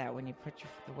call that when you put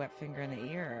the wet finger in the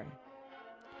ear?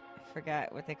 I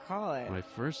forgot what they call it. My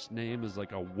first name is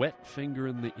like a wet finger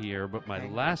in the ear, but my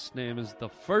last name is the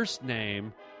first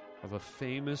name of a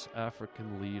famous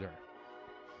African leader.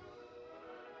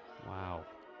 Wow.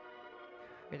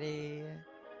 Pretty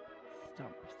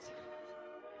stumped.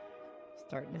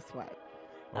 Starting to sweat.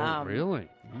 Oh, really?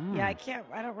 Yeah,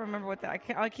 I don't remember what that.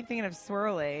 I keep thinking of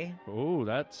swirly. Oh,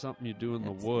 that's something you do in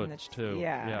the woods, too.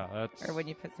 Yeah. Yeah, that's... Or when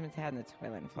you put someone's head in the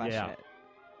toilet and flush it.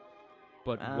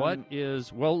 But what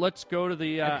is... Well, let's go to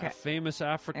the famous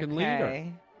African leader.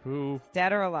 Who...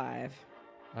 Dead or alive?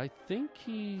 I think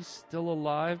he's still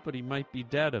alive, but he might be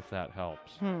dead if that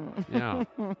helps. Yeah.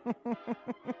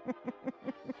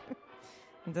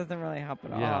 It doesn't really help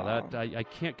at all. Yeah, that I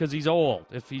can't, because he's old.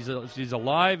 If he's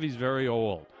alive, he's very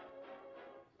old.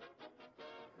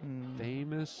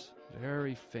 Famous,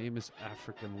 very famous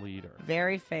African leader.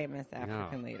 Very famous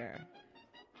African leader.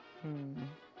 I'm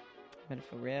going to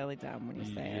feel really dumb when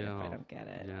you say it if I don't get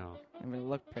it. Yeah. I'm going to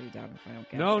look pretty dumb if I don't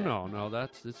get it. No.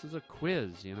 This is a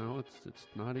quiz, you know. It's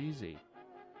not easy.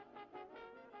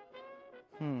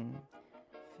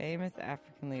 Famous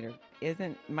African leader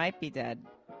might be dead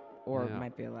or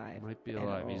might be alive. Might be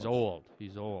alive. He's old.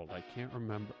 I can't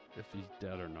remember if he's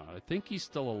dead or not. I think he's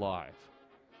still alive.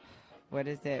 What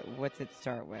is it? What's it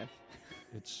start with?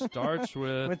 It starts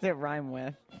with... What's it rhyme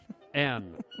with?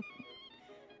 N.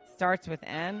 Starts with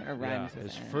N or rhymes with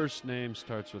his N? first name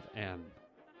starts with N.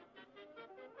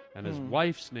 And his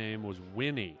wife's name was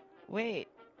Winnie. Wait.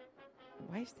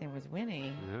 Wife's name was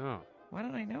Winnie? Yeah. Why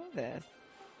don't I know this?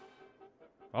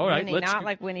 All right. Winnie, not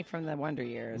like Winnie from the Wonder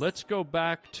Years. Let's go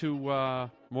back to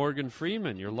Morgan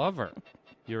Freeman, your lover,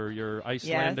 your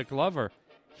Icelandic lover.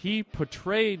 He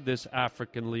portrayed this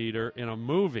African leader in a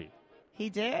movie. He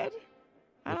did?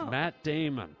 With Matt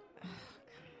Damon.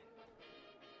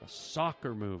 A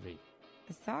soccer movie.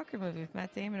 A soccer movie with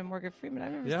Matt Damon and Morgan Freeman.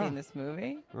 I've never seen this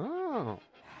movie. Oh.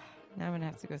 Now I'm going to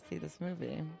have to go see this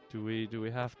movie. Do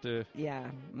we have to? Yeah,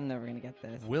 I'm never going to get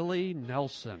this. Willie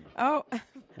Nelson. Oh,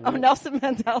 Nelson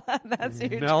Mandela. That's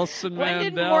huge. Nelson Mandela. When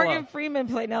did Morgan Freeman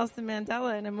play Nelson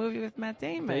Mandela in a movie with Matt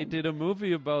Damon? They did a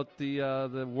movie about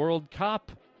the World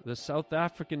Cup. The South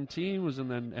African team was in,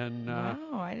 and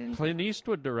I didn't. Clint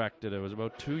Eastwood directed it. It was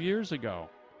about 2 years ago.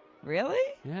 Really?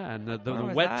 Yeah, and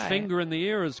the wet finger in the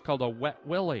ear is called a wet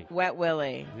willy. Wet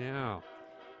willy. Yeah.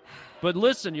 But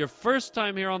listen, your first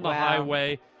time here on the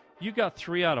highway, you got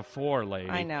 3 out of 4, lady.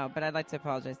 I know, but I'd like to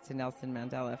apologize to Nelson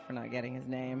Mandela for not getting his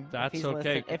name. That's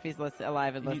okay. If he's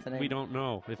alive and listening. We don't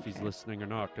know if he's listening or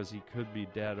not, because he could be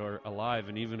dead or alive.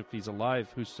 And even if he's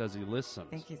alive, who says he listens?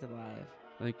 I think he's alive.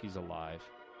 I think he's alive.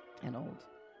 And old.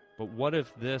 But what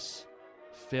if this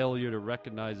failure to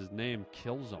recognize his name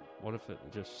kills him? What if it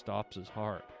just stops his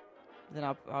heart? Then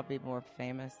I'll be more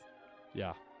famous.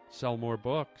 Yeah. Sell more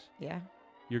books. Yeah.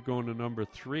 You're going to number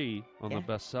 3 on the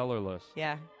bestseller list.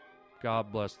 Yeah.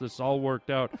 God bless. This all worked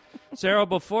out. Sarah,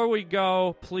 before we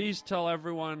go, please tell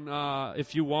everyone,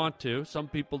 if you want to. Some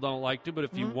people don't like to, but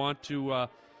if you want to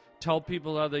tell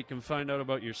people how they can find out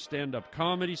about your stand-up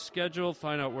comedy schedule,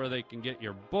 find out where they can get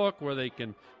your book, where they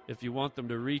can, if you want them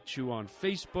to reach you on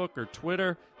Facebook or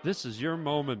Twitter, this is your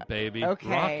moment, baby. Okay.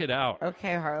 Rock it out.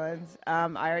 Okay, Harland. I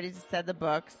already just said the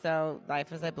book, so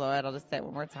Life as I Blow It. I'll just say it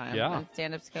one more time. Yeah. And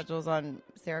stand-up schedules on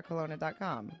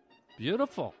sarahcalonna.com.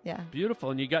 Beautiful. Yeah. Beautiful.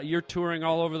 And you're touring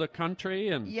all over the country?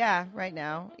 And yeah, right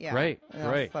now. Yeah. Great.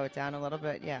 I'll slow it down a little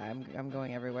bit. Yeah, I'm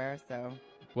going everywhere, so...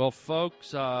 Well,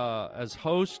 folks, as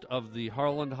host of the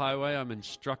Harland Highway, I'm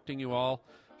instructing you all,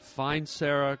 find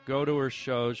Sarah, go to her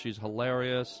shows. She's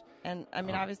hilarious. And, I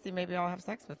mean, obviously, maybe I'll have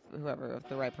sex with whoever, if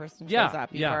the right person shows up.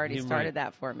 You've already started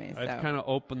that for me. So. I've kind of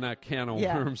opened that can of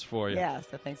worms for you. Yeah,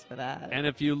 so thanks for that. And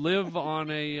if you live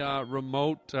on a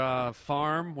remote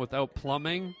farm without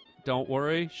plumbing, don't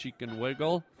worry. She can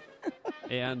wiggle.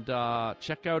 And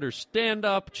check out her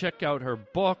stand-up. Check out her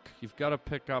book. You've got to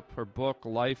pick up her book,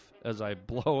 Life as I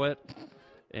Blow It.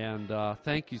 And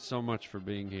thank you so much for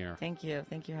being here. Thank you.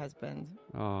 Thank you, husband.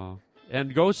 Oh.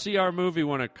 And go see our movie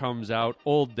when it comes out,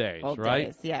 Old Days, Old right?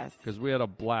 Days, yes. Because we had a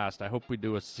blast. I hope we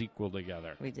do a sequel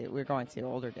together. We do. We're going to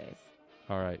Older Days.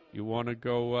 All right. You want to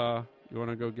go? You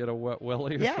want to go get a wet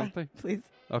willy or something? Please.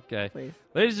 Okay. Please.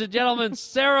 Ladies and gentlemen,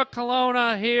 Sarah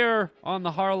Calonna here on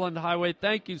the Harland Highway.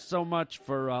 Thank you so much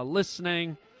for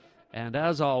listening. And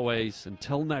as always,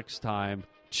 until next time,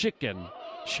 chicken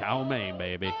chow mein,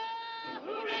 baby.